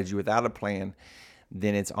a strategy, without a plan,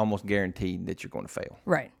 then it's almost guaranteed that you're going to fail.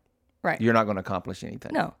 Right. You're not going to accomplish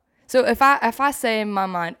anything. No. So if I say in my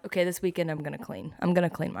mind, okay, this weekend I'm going to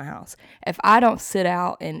clean my house. If I don't sit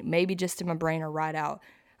out and maybe just in my brain or write out,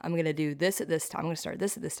 I'm going to do this at this time. I'm going to start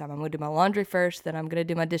this at this time. I'm going to do my laundry first, then I'm going to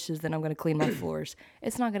do my dishes, then I'm going to clean my floors.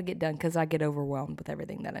 It's not going to get done because I get overwhelmed with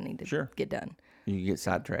everything that I need to get done. You get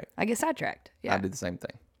sidetracked. I get sidetracked. Yeah. I do the same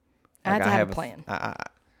thing. I have to have a plan.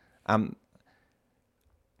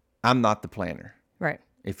 I'm not the planner. Right.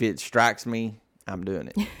 If it strikes me, I'm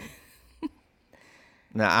doing it.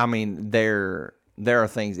 Now, I mean, there are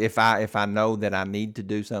things, if I know that I need to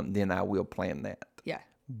do something, then I will plan that. Yeah.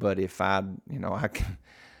 But if I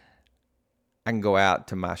can go out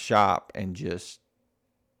to my shop and just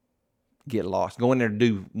get lost. Go in there to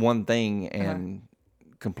do one thing and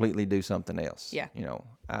completely do something else. Yeah.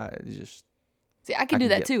 I just... See, I can do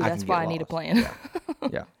that too. That's why I need a plan. Yeah.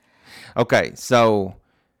 Yeah. Okay, so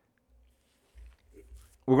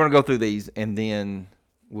we're going to go through these, and then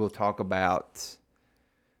we'll talk about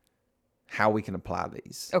how we can apply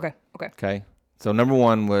these. Okay. Okay. So number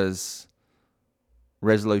 1 was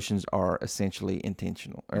resolutions are essentially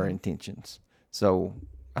intentional or intentions. So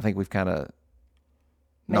I think we've kind of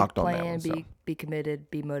knocked on that one. Be committed,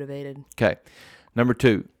 be motivated. Okay. Number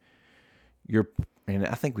 2, and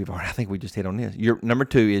I think we just hit on this. Number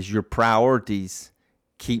 2 is your priorities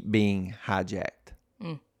keep being hijacked.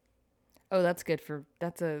 Oh, that's good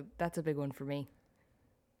that's a big one for me.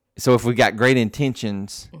 So if we got great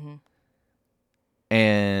intentions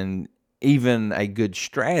and even a good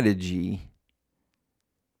strategy,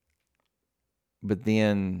 but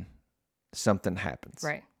then something happens.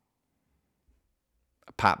 Right.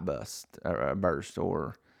 A pipe bust or a burst,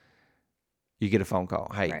 or you get a phone call.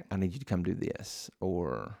 Hey, Right. I need you to come do this,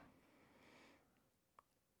 or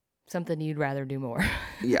Something you'd rather do more.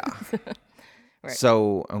 yeah. Right.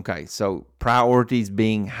 So priorities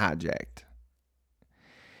being hijacked.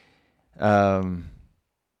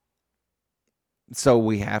 So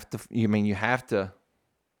we have to. You have to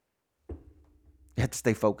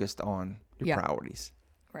stay focused on your priorities.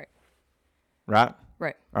 Right. Right.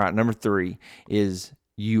 Right. All right. Number 3 is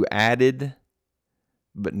you added,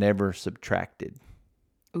 but never subtracted.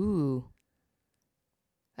 Ooh.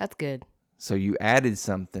 That's good. So you added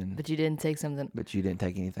something, But you didn't take something. but you didn't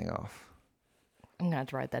take anything off. I'm going to have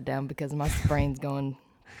to write that down because my brain's going.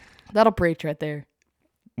 That'll preach right there.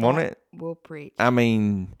 Won't it? Will preach. I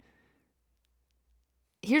mean,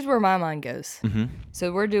 Here's where my mind goes. mm-hmm.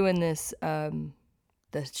 So we're doing this, the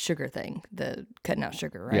sugar thing, the cutting out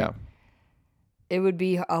sugar, right? Yeah. It would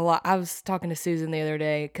be a lot. I was talking to Susan the other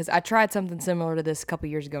day because I tried something similar to this a couple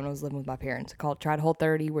years ago when I was living with my parents. Tried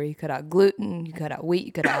Whole30, where you cut out gluten, you cut out wheat,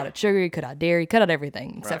 you cut out sugar, you cut out dairy, you cut out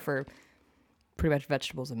everything except for pretty much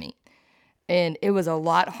vegetables and meat. And it was a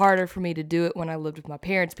lot harder for me to do it when I lived with my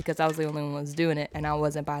parents because I was the only one who was doing it and I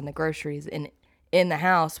wasn't buying the groceries. And in the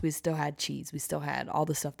house, we still had cheese. We still had all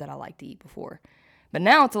the stuff that I liked to eat before. But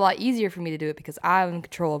now it's a lot easier for me to do it because I'm in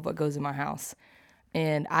control of what goes in my house.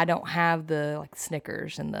 And I don't have the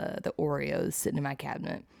Snickers and the Oreos sitting in my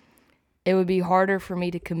cabinet. It would be harder for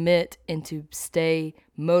me to commit and to stay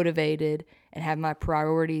motivated and have my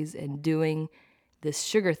priorities in doing this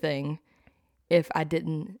sugar thing if I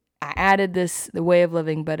added the way of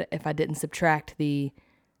living, but if I didn't subtract the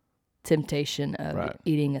temptation of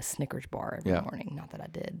eating a Snickers bar every morning. Not that I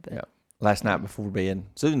did, but Yeah. Last night before bed,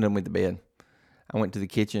 Susan done went to bed. I went to the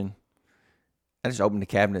kitchen. I just opened the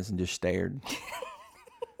cabinets and just stared.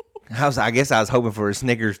 I guess I was hoping for a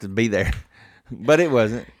Snickers to be there, but it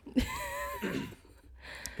wasn't.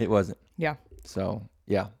 It wasn't. Yeah. So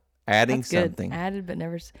yeah, adding That's good. something. Added but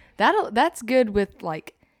never. That's good with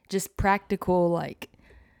just practical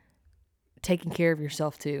taking care of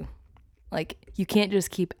yourself too. You can't just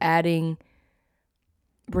keep adding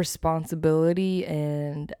responsibility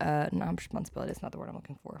and not responsibility. That's not the word I'm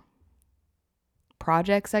looking for.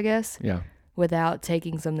 Projects, I guess. Yeah. Without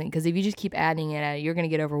taking something, because if you just keep adding it, you're going to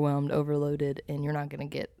get overwhelmed, overloaded, and you're not going to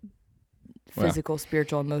get physical,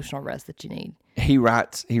 spiritual, emotional rest that you need. He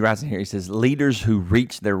writes in here, he says, leaders who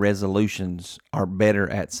reach their resolutions are better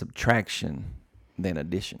at subtraction than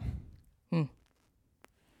addition.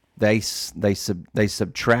 They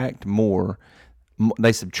subtract more.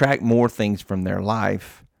 They subtract more things from their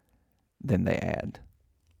life than they add.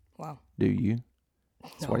 Wow. Do you?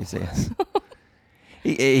 That's what he says.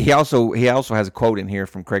 He also has a quote in here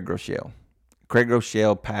from Craig Groeschel. Craig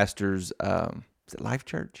Groeschel pastors, is it Life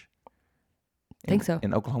Church? I think so.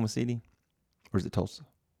 In Oklahoma City? Or is it Tulsa?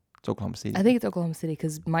 It's Oklahoma City. I think it's Oklahoma City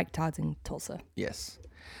because Mike Todd's in Tulsa. Yes.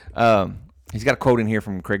 He's got a quote in here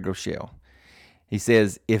from Craig Groeschel. He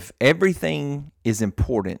says, if everything is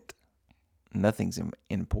important, nothing's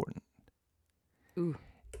important. Ooh.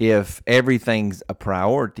 If everything's a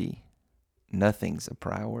priority, nothing's a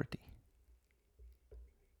priority.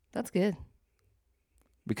 That's good.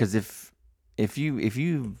 Because if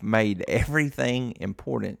you've made everything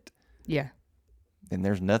important, yeah, then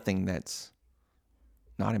there's nothing that's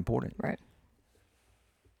not important. Right.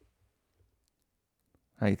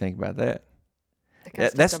 How do you think about that? That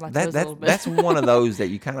kinda stepped on my toes a little bit. That's one of those that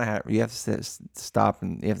you kind of have to stop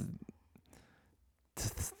and you have to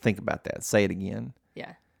think about that. Say it again.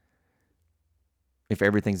 Yeah. If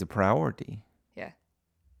everything's a priority, Yeah.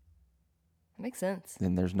 That makes sense.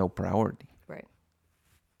 then there's no priority. Right.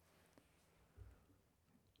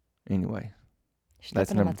 Anyway, You're that's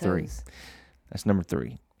stepping on my number 3. toes. That's number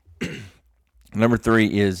 3. Number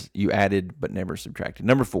 3 is you added but never subtracted.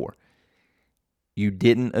 Number 4, you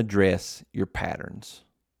didn't address your patterns.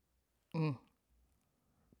 See,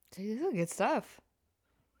 this is good stuff.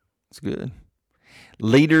 It's good.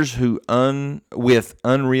 Leaders who with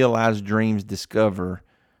unrealized dreams discover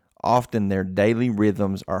often their daily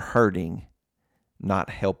rhythms are hurting, not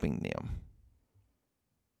helping them.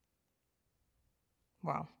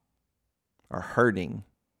 Wow. Are hurting,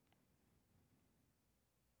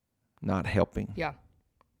 not helping. Yeah.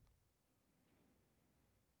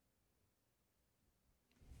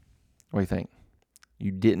 What do you think?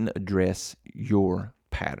 You didn't address your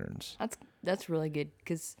patterns. That's really good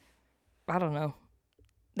because I don't know.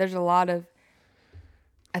 There's a lot of.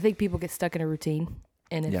 I think people get stuck in a routine,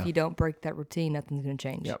 and if you don't break that routine, nothing's going to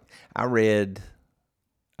change. Yep. I read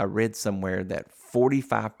somewhere that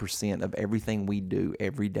 45% of everything we do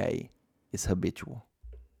every day is habitual.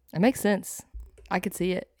 That makes sense. I could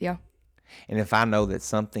see it. Yeah. And if I know that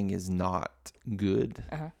something is not good,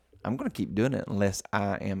 I'm going to keep doing it unless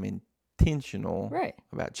I am intentional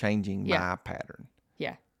about changing my pattern.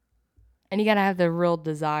 Yeah. And you got to have the real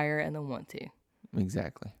desire and the want to.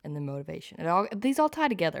 Exactly. And the motivation. These all tie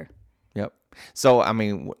together. Yep. So, I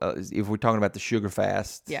mean, if we're talking about the sugar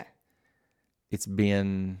fast, it's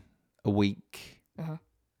been a week.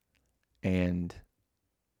 And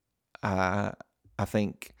I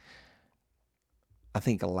think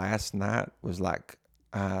last night was like,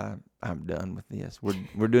 I'm done with this.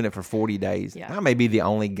 We're doing it for 40 days. I may be the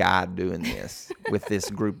only guy doing this with this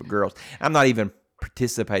group of girls. I'm not even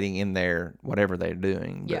participating in their whatever they're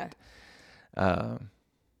doing. But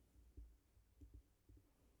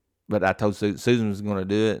I told Susan was going to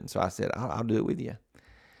do it, and so I said, I'll do it with you.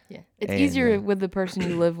 Yeah. It's easier with the person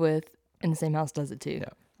you live with in the same house does it too. Yeah.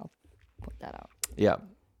 I'll point that out. Yeah.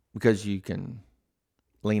 Because you can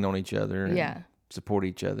lean on each other and support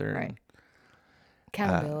each other. Right.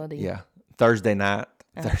 Accountability. Thursday night,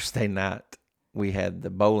 we had the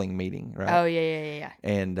bowling meeting, right? Oh, yeah.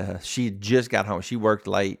 And she just got home. She worked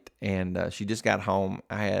late, and she just got home.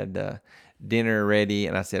 I had dinner ready,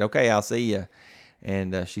 and I said, okay, I'll see you.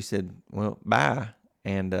 And she said, well, bye.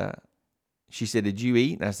 And she said, did you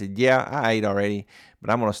eat? And I said, yeah, I ate already,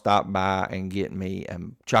 but I'm going to stop by and get me a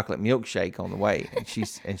chocolate milkshake on the way. And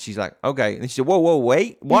she's like, okay. And she said, whoa,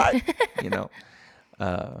 wait, what?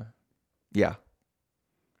 Yeah.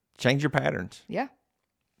 Change your patterns. Yeah.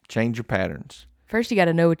 Change your patterns. First, you got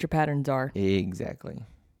to know what your patterns are. Exactly.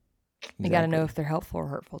 You got to know if they're helpful or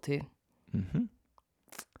hurtful too. Mm-hmm.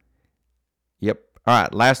 Yep. All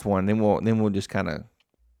right. Last one. Then we'll just kind of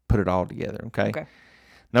put it all together. Okay.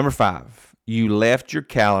 Number 5. You left your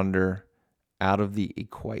calendar out of the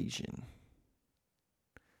equation.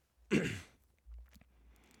 Do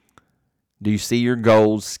you see your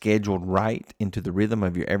goals scheduled right into the rhythm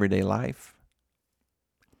of your everyday life?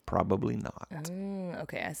 Probably not.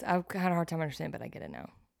 Okay. I've had a hard time understanding, but I get it now.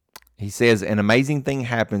 He says, an amazing thing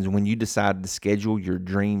happens when you decide to schedule your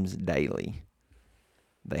dreams daily.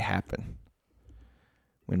 They happen.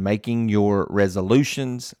 When making your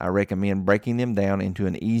resolutions, I recommend breaking them down into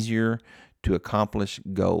an easier to accomplish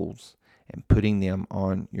goals and putting them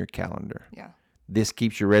on your calendar. Yeah. This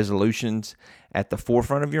keeps your resolutions at the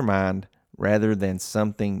forefront of your mind rather than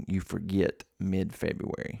something you forget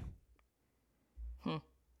mid-February.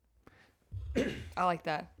 I like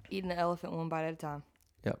that. Eating the elephant one bite at a time.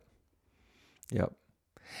 Yep.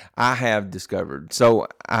 I have discovered. So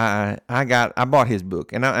I bought his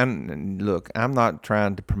book, and look, I'm not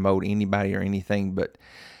trying to promote anybody or anything, but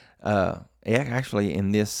actually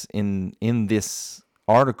in this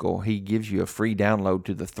article, he gives you a free download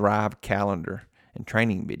to the Thrive calendar and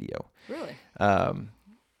training video. Really?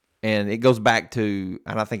 And it goes back to,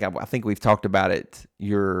 and I think we've talked about it,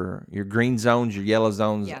 your green zones, your yellow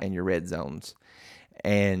zones, and your red zones.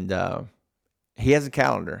 And he has a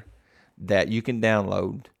calendar that you can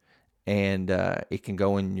download, and it can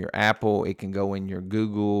go in your Apple, it can go in your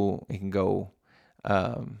Google, it can go,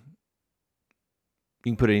 you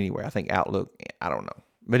can put it anywhere. I think Outlook, I don't know.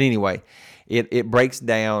 But anyway, it breaks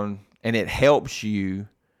down, and it helps you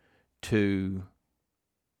to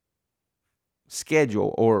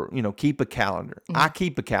schedule or, keep a calendar. Mm-hmm. I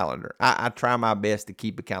keep a calendar. I try my best to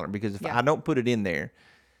keep a calendar because if I don't put it in there,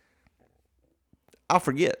 I'll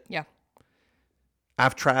forget. Yeah.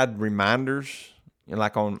 I've tried reminders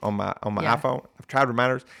like on my Yeah. iPhone. I've tried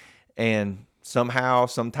reminders, and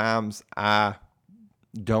sometimes I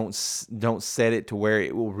don't set it to where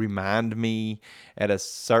it will remind me at a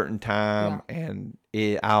certain time, and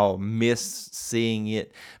I'll miss seeing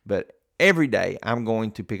it. But every day I'm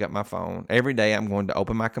going to pick up my phone. Every day I'm going to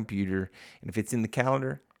open my computer, and if it's in the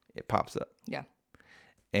calendar, it pops up. Yeah.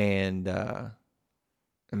 And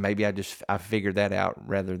maybe I figured that out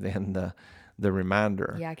rather than the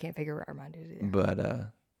reminder. Yeah, I can't figure out reminders either.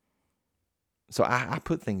 But so I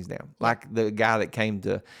put things down, like the guy that came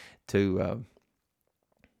to tune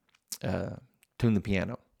the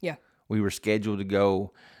piano. Yeah. We were scheduled to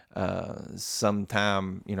go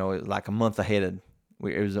sometime, like a month ahead. It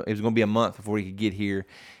was going to be a month before he could get here.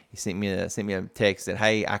 He sent me a text that,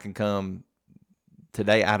 hey, I can come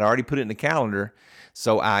today. I'd already put it in the calendar,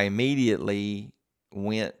 so I immediately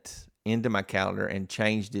went into my calendar and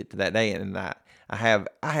changed it to that day. And I have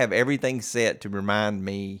everything set to remind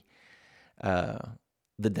me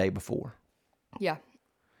the day before. Yeah.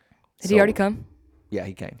 Did he already come? Yeah,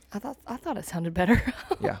 he came. I thought it sounded better.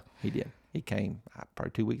 Yeah, he did. He came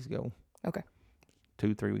probably 2 weeks ago. Okay.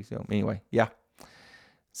 2-3 weeks ago. Anyway, yeah.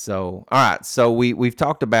 So, all right. So we've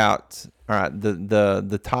talked about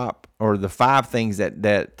the top, or the 5 things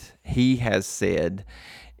that he has said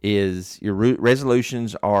is your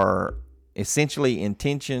resolutions are essentially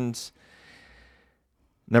intentions.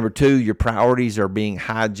 Number 2, your priorities are being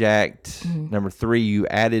hijacked. Mm-hmm. Number 3, you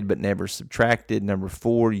added but never subtracted. Number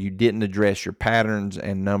 4, you didn't address your patterns.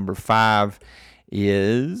 And number 5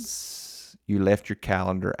 is you left your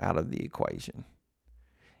calendar out of the equation.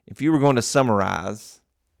 If you were going to summarize,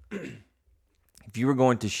 if you were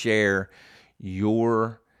going to share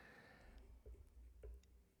your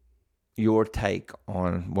take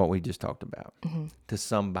on what we just talked about to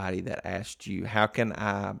somebody that asked you, how can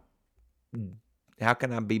I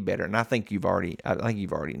be better? And I think you've already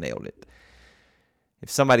nailed it. If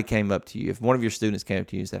somebody came up to you, if one of your students came up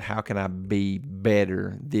to you and said, how can I be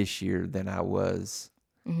better this year than I was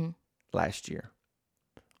last year?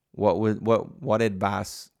 What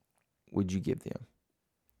advice would you give them?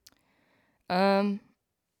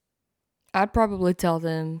 I'd probably tell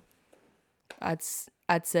them, I'd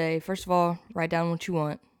say, first of all, write down what you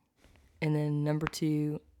want, and then number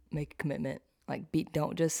 2, make a commitment. Like,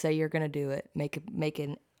 don't just say you're gonna do it. Make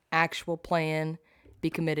an actual plan, be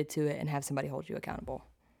committed to it, and have somebody hold you accountable.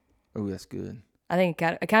 Oh, that's good. I think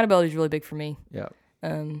accountability is really big for me. Yeah.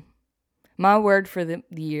 My word for the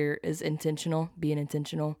year is intentional, being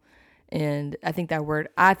intentional, and I think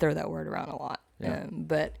I throw that word around a lot. Yeah.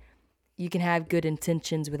 But you can have good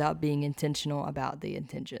intentions without being intentional about the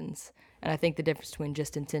intentions. And I think the difference between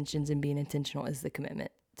just intentions and being intentional is the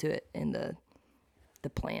commitment to it and the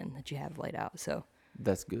plan that you have laid out. So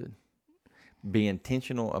that's good. Be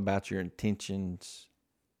intentional about your intentions.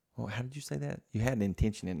 Well, how did you say that? You had an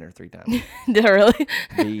intention in there 3 times. Did I really?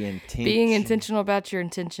 Being intentional about your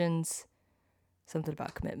intentions. Something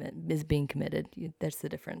about commitment is being committed. That's the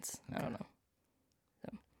difference. Okay. I don't know.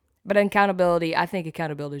 So, but accountability, I think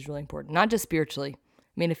accountability is really important. Not just spiritually.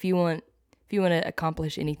 I mean, if you want to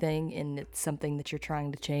accomplish anything and it's something that you're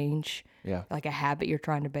trying to change, like a habit you're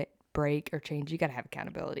trying to break or change, you got to have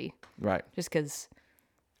accountability. Right. Just because,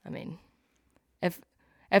 I mean,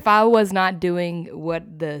 if I was not doing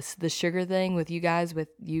what the sugar thing with you guys, with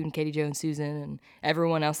you and Katie Jo and Susan and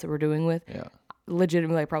everyone else that we're doing with,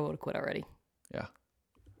 legitimately I probably would have quit already.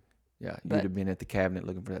 Yeah, you'd have been at the cabinet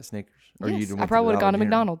looking for that Snickers. Or yes, I probably would have gone to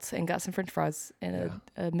McDonald's and got some French fries and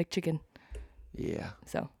a McChicken. Yeah.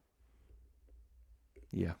 So.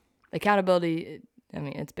 Yeah. Accountability, I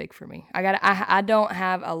mean, it's big for me. I don't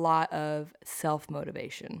have a lot of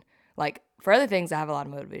self-motivation. Like, for other things, I have a lot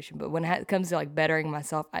of motivation. But when it comes to, like, bettering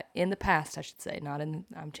myself, in the past, I should say,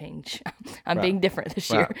 I'm changed. I'm being different this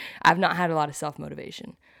year. I've not had a lot of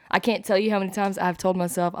self-motivation. I can't tell you how many times I've told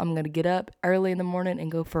myself I'm going to get up early in the morning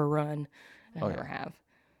and go for a run. I never have.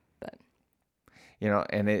 But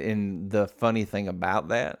and the funny thing about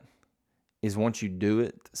that is once you do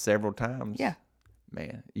it several times,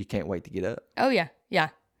 man, you can't wait to get up. Oh yeah.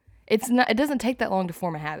 It doesn't take that long to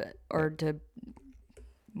form a habit or to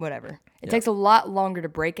whatever. It takes a lot longer to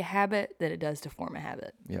break a habit than it does to form a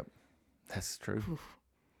habit. Yep. That's true. Oof.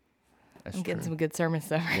 I'm getting some good sermons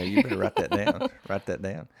though. Yeah, you better write that down. Write that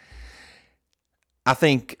down. I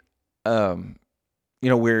think,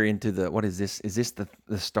 we're into what is this? Is this the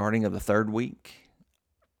starting of the 3rd week?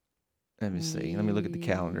 Let me see. Let me look at the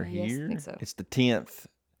calendar here. Yes, I think so. It's the 10th.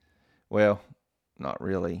 Well, not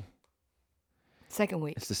really. 2nd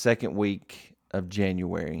week. It's the 2nd week of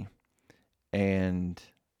January. And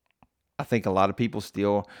I think a lot of people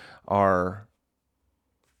still are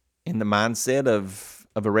in the mindset of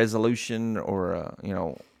a resolution or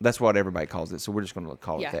that's what everybody calls it. So we're just going to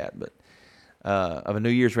call it that. But of a New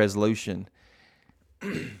Year's resolution,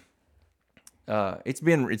 it's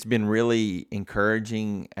been really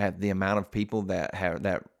encouraging at the amount of people that have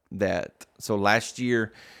that. So last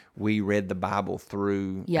year we read the Bible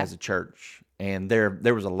through as a church, and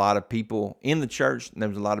there was a lot of people in the church, and there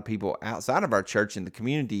was a lot of people outside of our church in the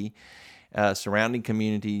community, surrounding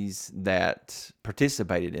communities that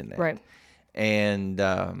participated in that. Right.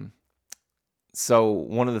 And so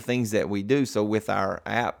one of the things that we do, so with our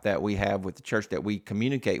app that we have with the church that we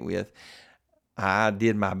communicate with, I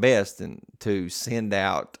did my best to send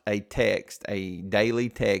out a daily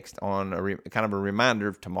text on kind of a reminder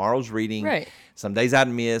of tomorrow's reading. Right. Some days I'd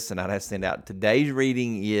miss, and I'd have to send out today's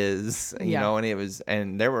reading is, and it was,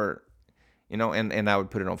 and there were, and I would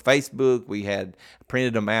put it on Facebook. We had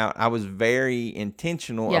printed them out. I was very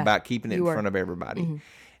intentional about keeping it in front of everybody. Mm-hmm.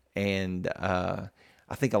 And I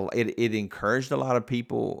think it encouraged a lot of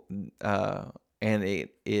people, and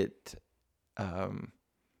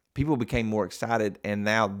people became more excited. And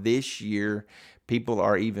now this year, people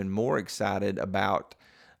are even more excited about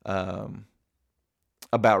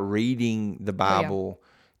reading the Bible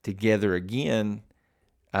together again.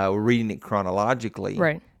 We're reading it chronologically,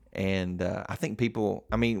 right? And I think people,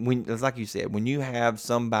 it's like you said, when you have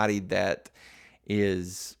somebody that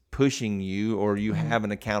is pushing you, or you have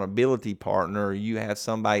an accountability partner, or you have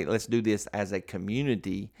somebody, let's do this as a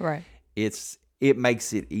community, right? It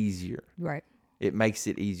makes it easier, right? It makes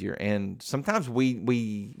it easier. And sometimes we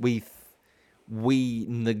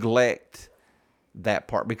neglect that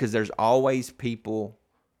part, because there's always people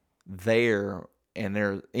there, and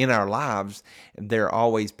they're in our lives, and there are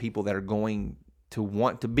always people that are going to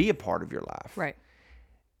want to be a part of your life, right?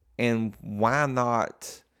 And why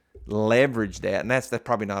not leverage that? And that's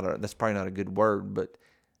probably not a good word, but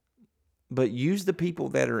use the people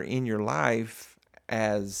that are in your life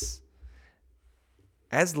as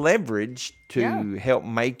leverage to help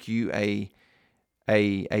make you a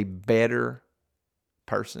better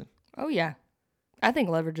person. Oh yeah, I think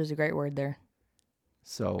leverage is a great word there.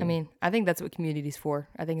 So I think that's what community's for.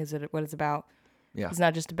 I think is what it's about. Yeah. It's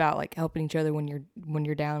not just about like helping each other when you're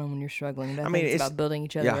down and when you're struggling. But it's about building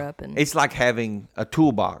each other up. And it's like having a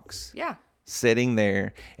toolbox. Yeah. Sitting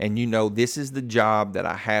there, and this is the job that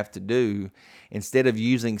I have to do. Instead of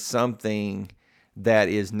using something that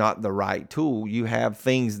is not the right tool, you have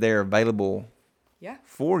things there available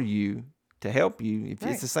for you to help you.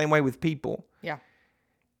 It's the same way with people. Yeah.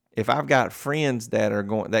 If I've got friends that are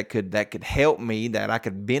that could help me, that I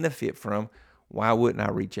could benefit from, why wouldn't I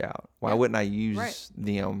reach out? Why wouldn't I use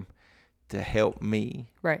them to help me?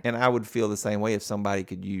 Right. And I would feel the same way if somebody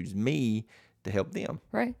could use me to help them.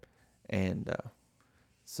 Right. And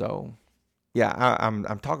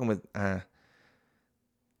I'm talking with the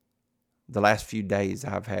last few days.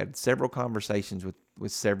 I've had several conversations with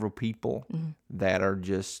several people that are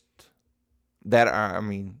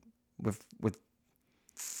with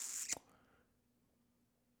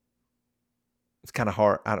it's kind of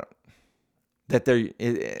hard.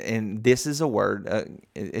 And this is a word.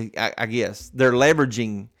 I guess they're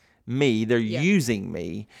leveraging me. They're using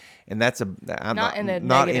me, and that's not in a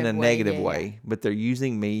negative way. But they're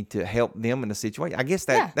using me to help them in a situation. I guess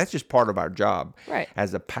that's just part of our job, right?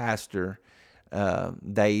 As a pastor,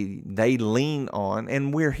 they lean on,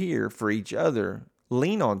 and we're here for each other.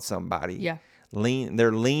 Lean on somebody. Yeah.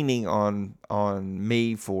 They're leaning on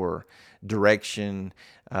me for direction.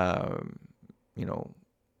 I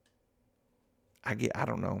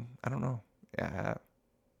don't know.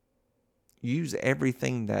 Use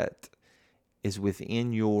everything that is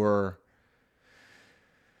within your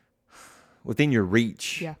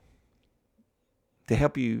reach. Yeah. To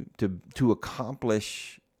help you to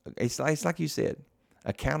accomplish. It's like you said,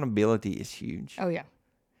 accountability is huge. Oh yeah.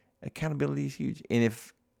 Accountability is huge. And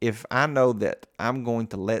if I know that I'm going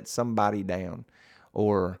to let somebody down,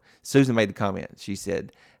 or Susan made the comment, she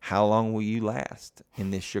said, "How long will you last in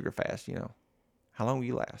this sugar fast? How long will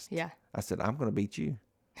you last?" Yeah. I said, "I'm going to beat you."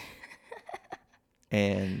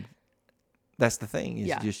 And that's the thing,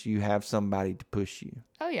 is just you have somebody to push you.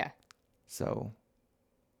 Oh yeah. So,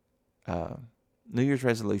 New Year's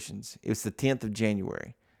resolutions. It's the 10th of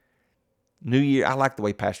January. New Year. I like the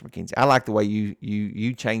way Pastor McKenzie. I like the way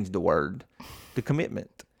you changed the word to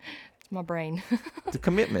commitment. It's my brain. To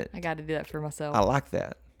commitment. I got to do that for myself. I like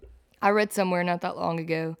that. I read somewhere not that long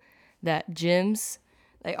ago that gyms,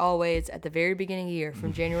 they always, at the very beginning of the year,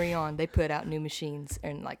 from January on, they put out new machines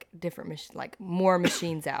and like different more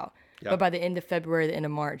machines out. But by the end of February, the end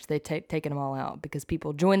of March, they taken them all out because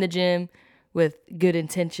people join the gym with good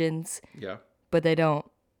intentions. Yeah. But they don't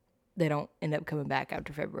they don't end up coming back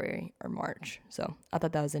after February or March. So I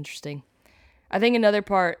thought that was interesting. I think another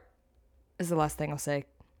part is the last thing I'll say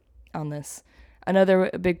on this. Another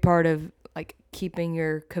big part of like keeping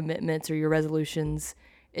your commitments or your resolutions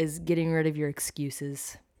is getting rid of your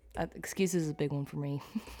excuses. Excuses is a big one for me.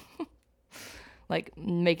 Like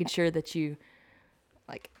making sure that you,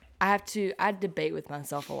 like, I debate with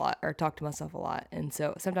myself a lot or talk to myself a lot. And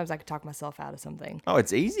so sometimes I can talk myself out of something. Oh,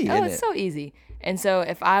 it's easy, Oh, isn't it's it? so easy. And so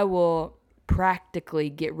if I will practically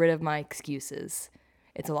get rid of my excuses,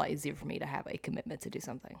 it's a lot easier for me to have a commitment to do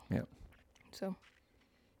something. Yeah. So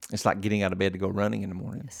It's like getting out of bed to go running in the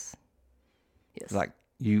morning. yes. It's like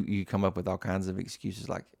you come up with all kinds of excuses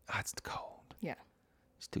like, it's too cold. Yeah.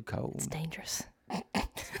 It's too cold. It's dangerous.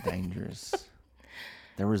 It's dangerous.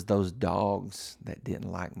 There was those dogs that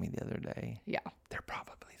didn't like me the other day. Yeah. They're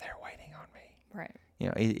probably there waiting on me. Right. You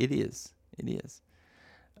know, it is. It is.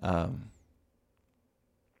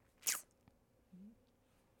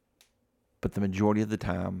 But the majority of the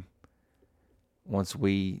time, once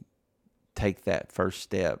we take that first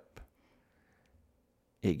step,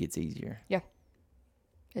 it gets easier. Yeah.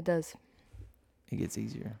 It does. It gets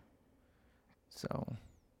easier. So,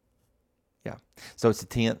 yeah. So it's the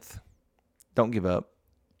 10th. Don't give up.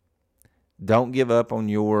 Don't give up on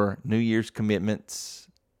your New Year's commitments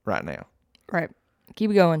right now. Right.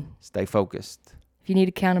 Keep going. Stay focused. If you need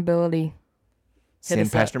accountability, Send us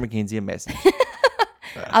up. Pastor McKenzie a message.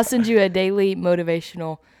 I'll send you a daily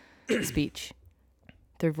motivational speech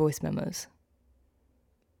through voice memos.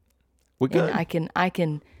 We're good. And I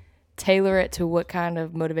can tailor it to what kind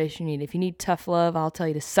of motivation you need. If you need tough love, I'll tell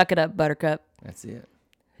you to suck it up, Buttercup. That's it.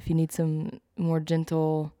 If you need some more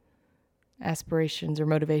gentle aspirations or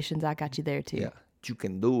motivations, I got you there too. Yeah. You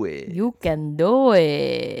can do it. You can do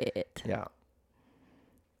it. Yeah.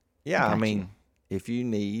 Yeah, I got mean, you. if you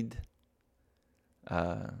need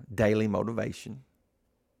daily motivation,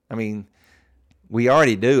 I mean, we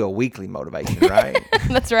already do a weekly motivation, right?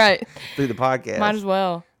 That's right. Through the podcast. Might as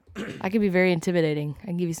well. I can be very intimidating. I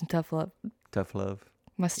can give you some tough love. Tough love.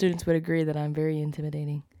 My students would agree that I'm very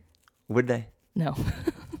intimidating. Would they? No.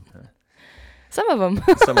 Some of them.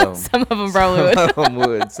 Some of them. Some of them probably would. Some of them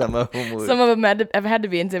would. Some of them would. Some of them have had to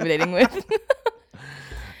be intimidating with.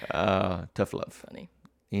 Tough love. Funny.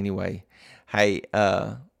 Anyway, hey,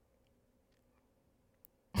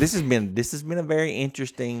 this has been a very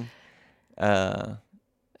interesting It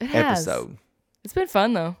has. episode. It's been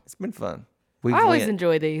fun though. It's been fun. I always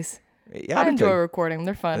enjoy these. Yeah, I do enjoy too. recording them.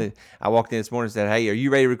 They're fun. I walked in this morning and said, "Hey, are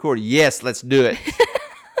you ready to record?" Yes, let's do it.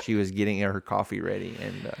 She was getting her coffee ready,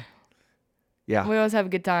 and yeah, We always have a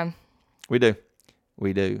good time. we do.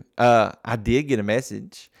 I did get a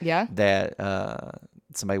message Yeah. that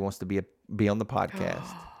somebody wants to be on the podcast.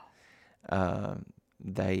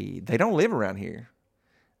 They don't live around here.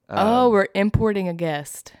 We're importing a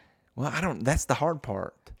guest. Well, I don't. That's the hard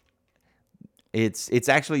part. It's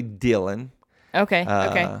actually Dylan. Okay.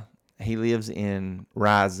 Okay. He lives in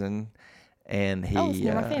Rising, and it's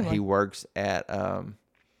near my family. he works at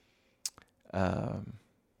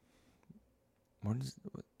what is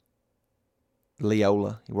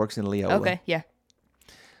Leola. He works in Leola. Okay. Yeah.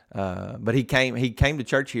 But he came to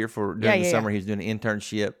church here during the yeah, summer. He was doing an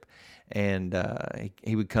internship, and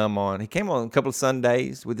he would come on. He came on a couple of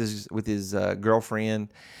Sundays with his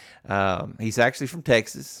girlfriend. He's actually from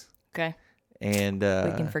Texas, Okay. and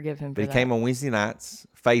We can forgive him for but he that. came on Wednesday nights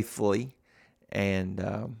faithfully,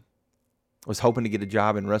 and was hoping to get a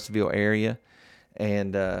job in Russellville area,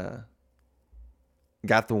 and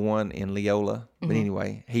got the one in Leola. But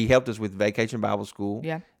anyway, he helped us with Vacation Bible School.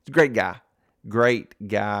 Yeah. He's a great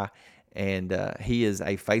guy, and he is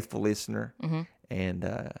a faithful listener,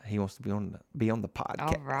 and he wants to be on the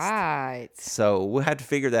podcast. All right. So we'll have to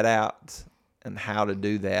figure that out and how to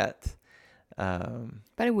do that.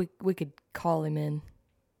 But we could call him in.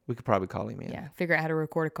 We could probably call him in. Yeah. Figure out how to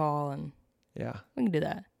record a call, and Yeah. we can do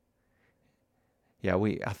that. Yeah,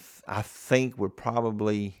 I think we're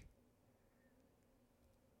probably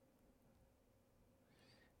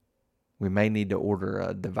we may need to order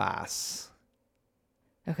a device.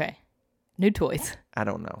 Okay. New toys. I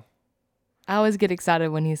don't know. I always get excited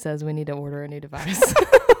when he says we need to order a new device.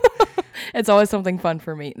 It's always something fun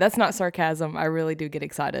for me. That's not sarcasm. I really do get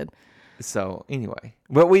excited. So anyway,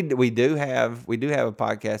 but we do have a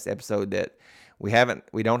podcast episode that we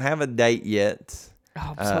don't have a date yet.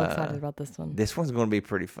 Oh, I'm so excited about this one. This one's going to be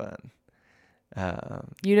pretty fun.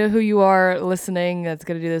 You know who you are listening that's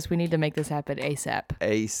going to do this. We need to make this happen ASAP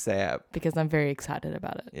ASAP. because I'm very excited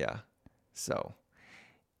about it. Yeah. So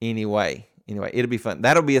anyway, it'll be fun.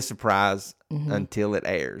 That'll be a surprise until it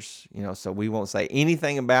airs. So we won't say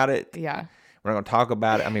anything about it. Yeah. We're not going to talk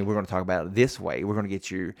about it. I mean, we're going to talk about it this way. We're going to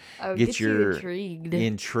get you intrigued.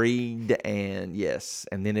 intrigued, and yes,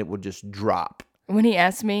 and then it will just drop. When he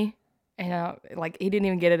asked me, and he didn't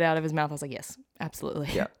even get it out of his mouth, I was like, yes, absolutely.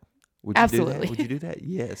 Yeah. Would you Absolutely. do that? Would you do that?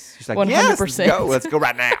 Yes. She's like, 100%. yes, let's go. Let's go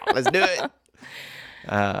right now. Let's do it.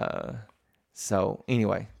 So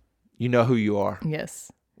anyway, you know who you are.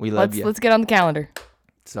 Yes. We love you. Let's get on the calendar.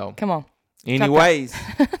 So Come on. anyways,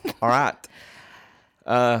 all right.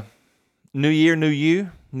 New year, new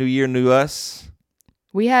you. New year, new us.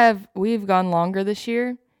 We've gone longer this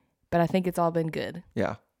year, but I think it's all been good.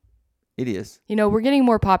 Yeah, it is. We're getting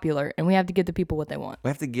more popular, and we have to get the people what they want.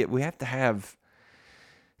 We have to have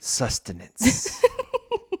sustenance.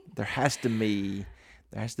 There has to be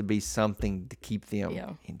something to keep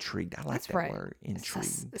them intrigued. I like that word,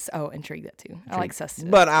 intrigued. Intrigued, that too. I like sustenance.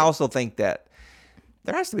 But I also think that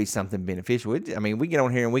there has to be something beneficial. I mean, we get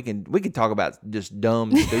on here and we can talk about just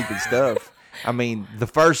dumb, stupid stuff. I mean, the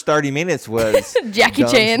first 30 minutes was Jackie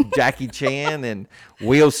Chan and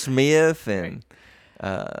Will Smith and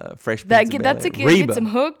Fresh Prince of Bel-Air. That's a kid gets them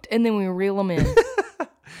hooked, and then we reel them in.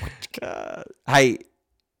 Hey,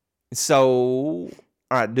 so all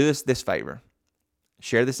right, do us this favor.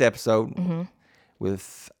 Share this episode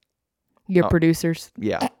with your producers.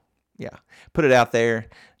 Yeah. Put it out there.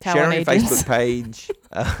 Share on your Facebook page.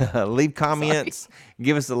 Leave comments.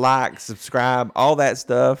 Give us a like, subscribe, all that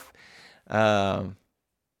stuff. But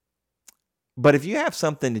if you have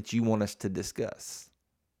something that you want us to discuss,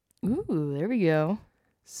 ooh, there we go.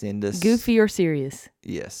 Send us goofy or serious.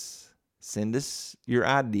 Yes, send us your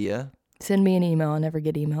idea. Send me an email. I never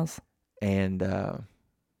get emails. And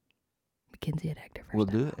Mackenzie at Hector. We'll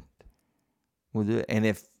do it. And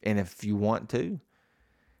if you want to,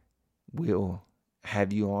 we'll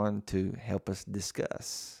have you on to help us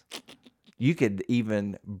discuss. You could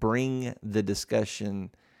even bring the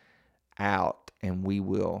discussion out, and we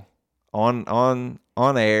will on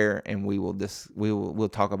air, and we'll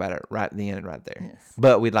talk about it right then and right there. Yes.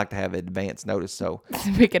 But we'd like to have advance notice, so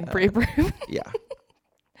we can pre-approve. Yeah.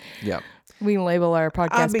 We can label our podcast.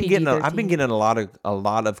 I've been getting a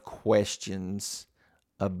lot of questions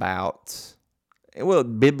about, well,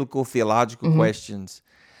 biblical, theological questions.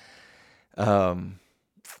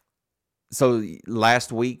 So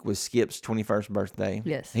last week was Skip's 21st birthday.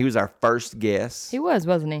 Yes. He was our first guest. He was,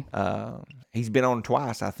 wasn't he? He's been on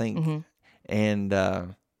twice, I think. And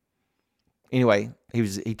anyway,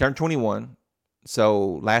 he turned 21.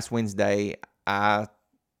 So last Wednesday, I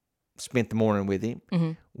spent the morning with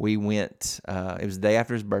him. We went, it was the day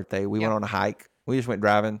after his birthday. We went on a hike. We just went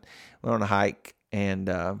driving, went on a hike,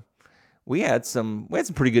 and we had some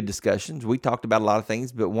pretty good discussions. We talked about a lot of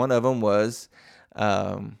things, but one of them was,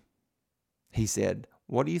 he said,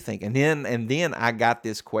 "What do you think?" And then I got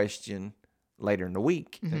this question later in the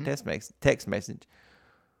week in a text message.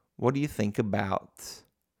 What do you think about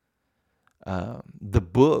the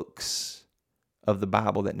books of the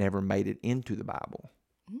Bible that never made it into the Bible?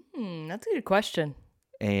 That's a good question.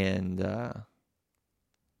 And I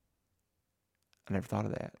never thought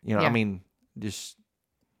of that. I mean, just.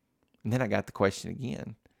 And then I got the question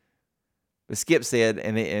again. But Skip said,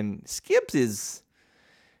 and Skip's is,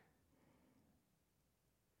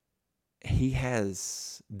 he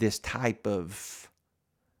has this type of,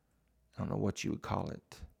 I don't know what you would call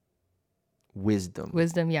it, wisdom.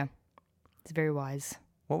 Wisdom, yeah. It's very wise.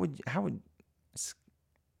 I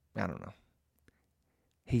don't know.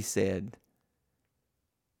 He said,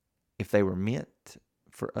 if it was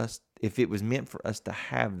meant for us to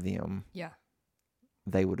have them,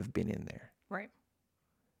 they would have been in there. Right.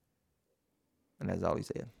 And that's all he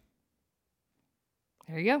said.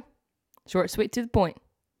 There you go. Short, sweet, to the point.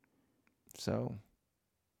 So,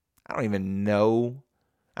 I don't even know.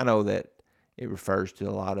 I know that it refers to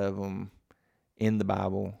a lot of them in the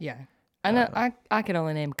Bible. Yeah. I know. I could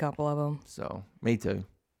only name a couple of them. So, me too.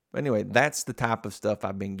 But anyway, that's the type of stuff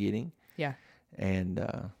I've been getting. Yeah. And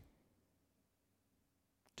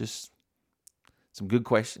just some good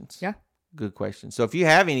questions. Yeah. Good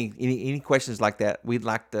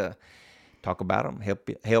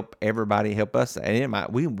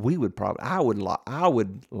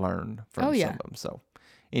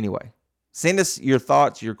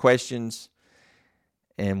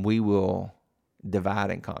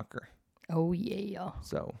Oh yeah.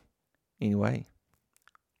 So anyway,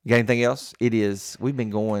 you got anything else? We've been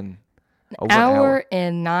going over an hour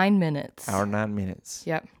and 9 minutes. Hour 9 minutes.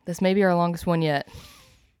 Yep. This may be our longest one yet.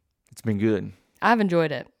 It's been good. I've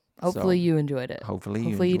enjoyed it. Hopefully you enjoyed it. Hopefully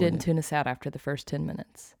you didn't tune us out after the first 10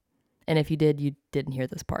 minutes. And if you did, you didn't hear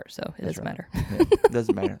this part, so it doesn't matter. It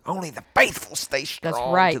doesn't matter. Only the faithful stay strong.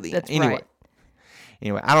 That's right. To the end. Anyway.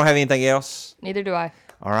 Anyway, I don't have anything else. Neither do I.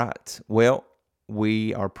 All right. Well,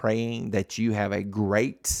 we are praying that you have a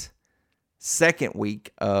great second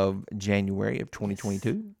week of January of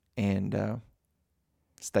 2022. And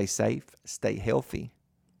stay safe, stay healthy.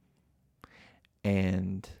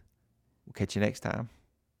 And we'll catch you next time.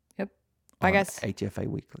 Yep. Bye, guys. HFA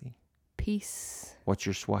Weekly. Peace. What's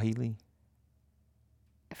your Swahili?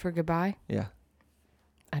 For goodbye? Yeah.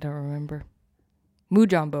 I don't remember.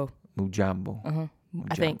 Mujambo. Mujambo. Uh-huh.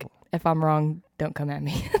 I think. If I'm wrong, don't come at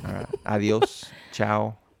me. All right. Adios.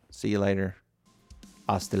 Ciao. See you later.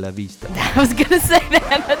 Hasta la vista. I was going to say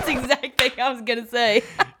that. That's the exact thing I was going to say.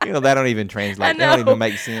 You know, that don't even translate. That don't even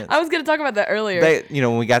make sense. I was going to talk about that earlier.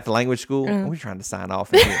 When we got to language school, we're trying to sign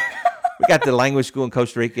off in here. We got to language school in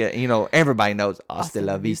Costa Rica. You know, everybody knows hasta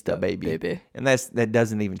la vista, baby. And that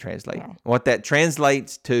doesn't even translate. No. What that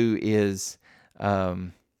translates to is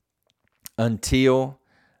until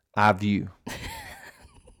I view.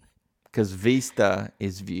 Because vista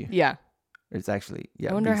is view. Yeah. It's actually,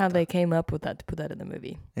 I wonder how they came up with that to put that in the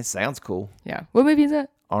movie. It sounds cool. Yeah. What movie is that?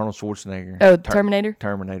 Arnold Schwarzenegger. Oh, Terminator?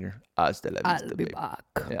 Terminator. Hasta la vista, I'll be back.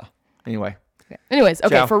 Yeah. Anyway. Okay. Anyways,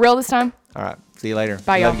 okay, ciao. For real this time. All right. See you later.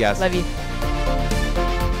 Bye, Love y'all. you guys. Love you.